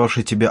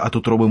образовавший тебя от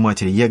утробы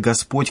матери. Я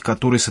Господь,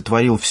 который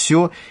сотворил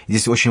все».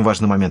 Здесь очень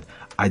важный момент.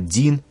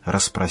 «Один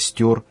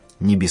распростер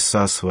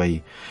небеса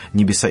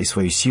и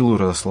свою силу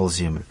разослал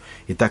землю».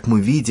 Итак,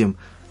 мы видим,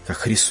 как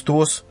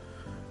Христос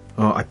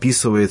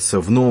описывается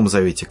в Новом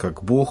Завете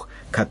как Бог,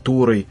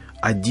 который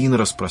один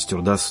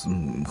распростер, да,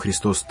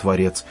 Христос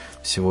Творец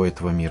всего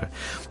этого мира.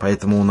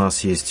 Поэтому у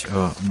нас есть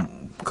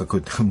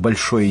какое-то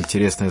большое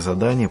интересное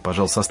задание.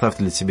 Пожалуйста,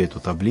 составьте для себя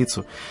эту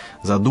таблицу,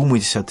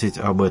 задумайтесь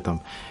об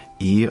этом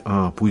И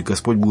пусть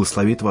Господь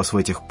благословит вас в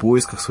этих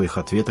поисках, в своих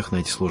ответах на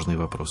эти сложные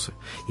вопросы.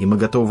 И мы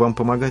готовы вам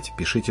помогать.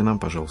 Пишите нам,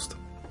 пожалуйста.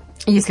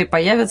 Если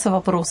появятся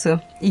вопросы,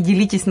 и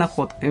делитесь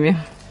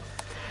находками.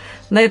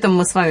 На этом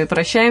мы с вами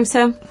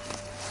прощаемся.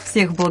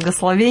 Всех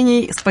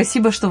благословений.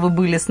 Спасибо, что вы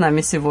были с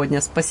нами сегодня.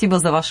 Спасибо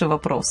за ваши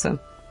вопросы.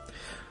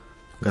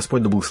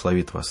 Господь да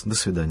благословит вас. До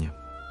свидания.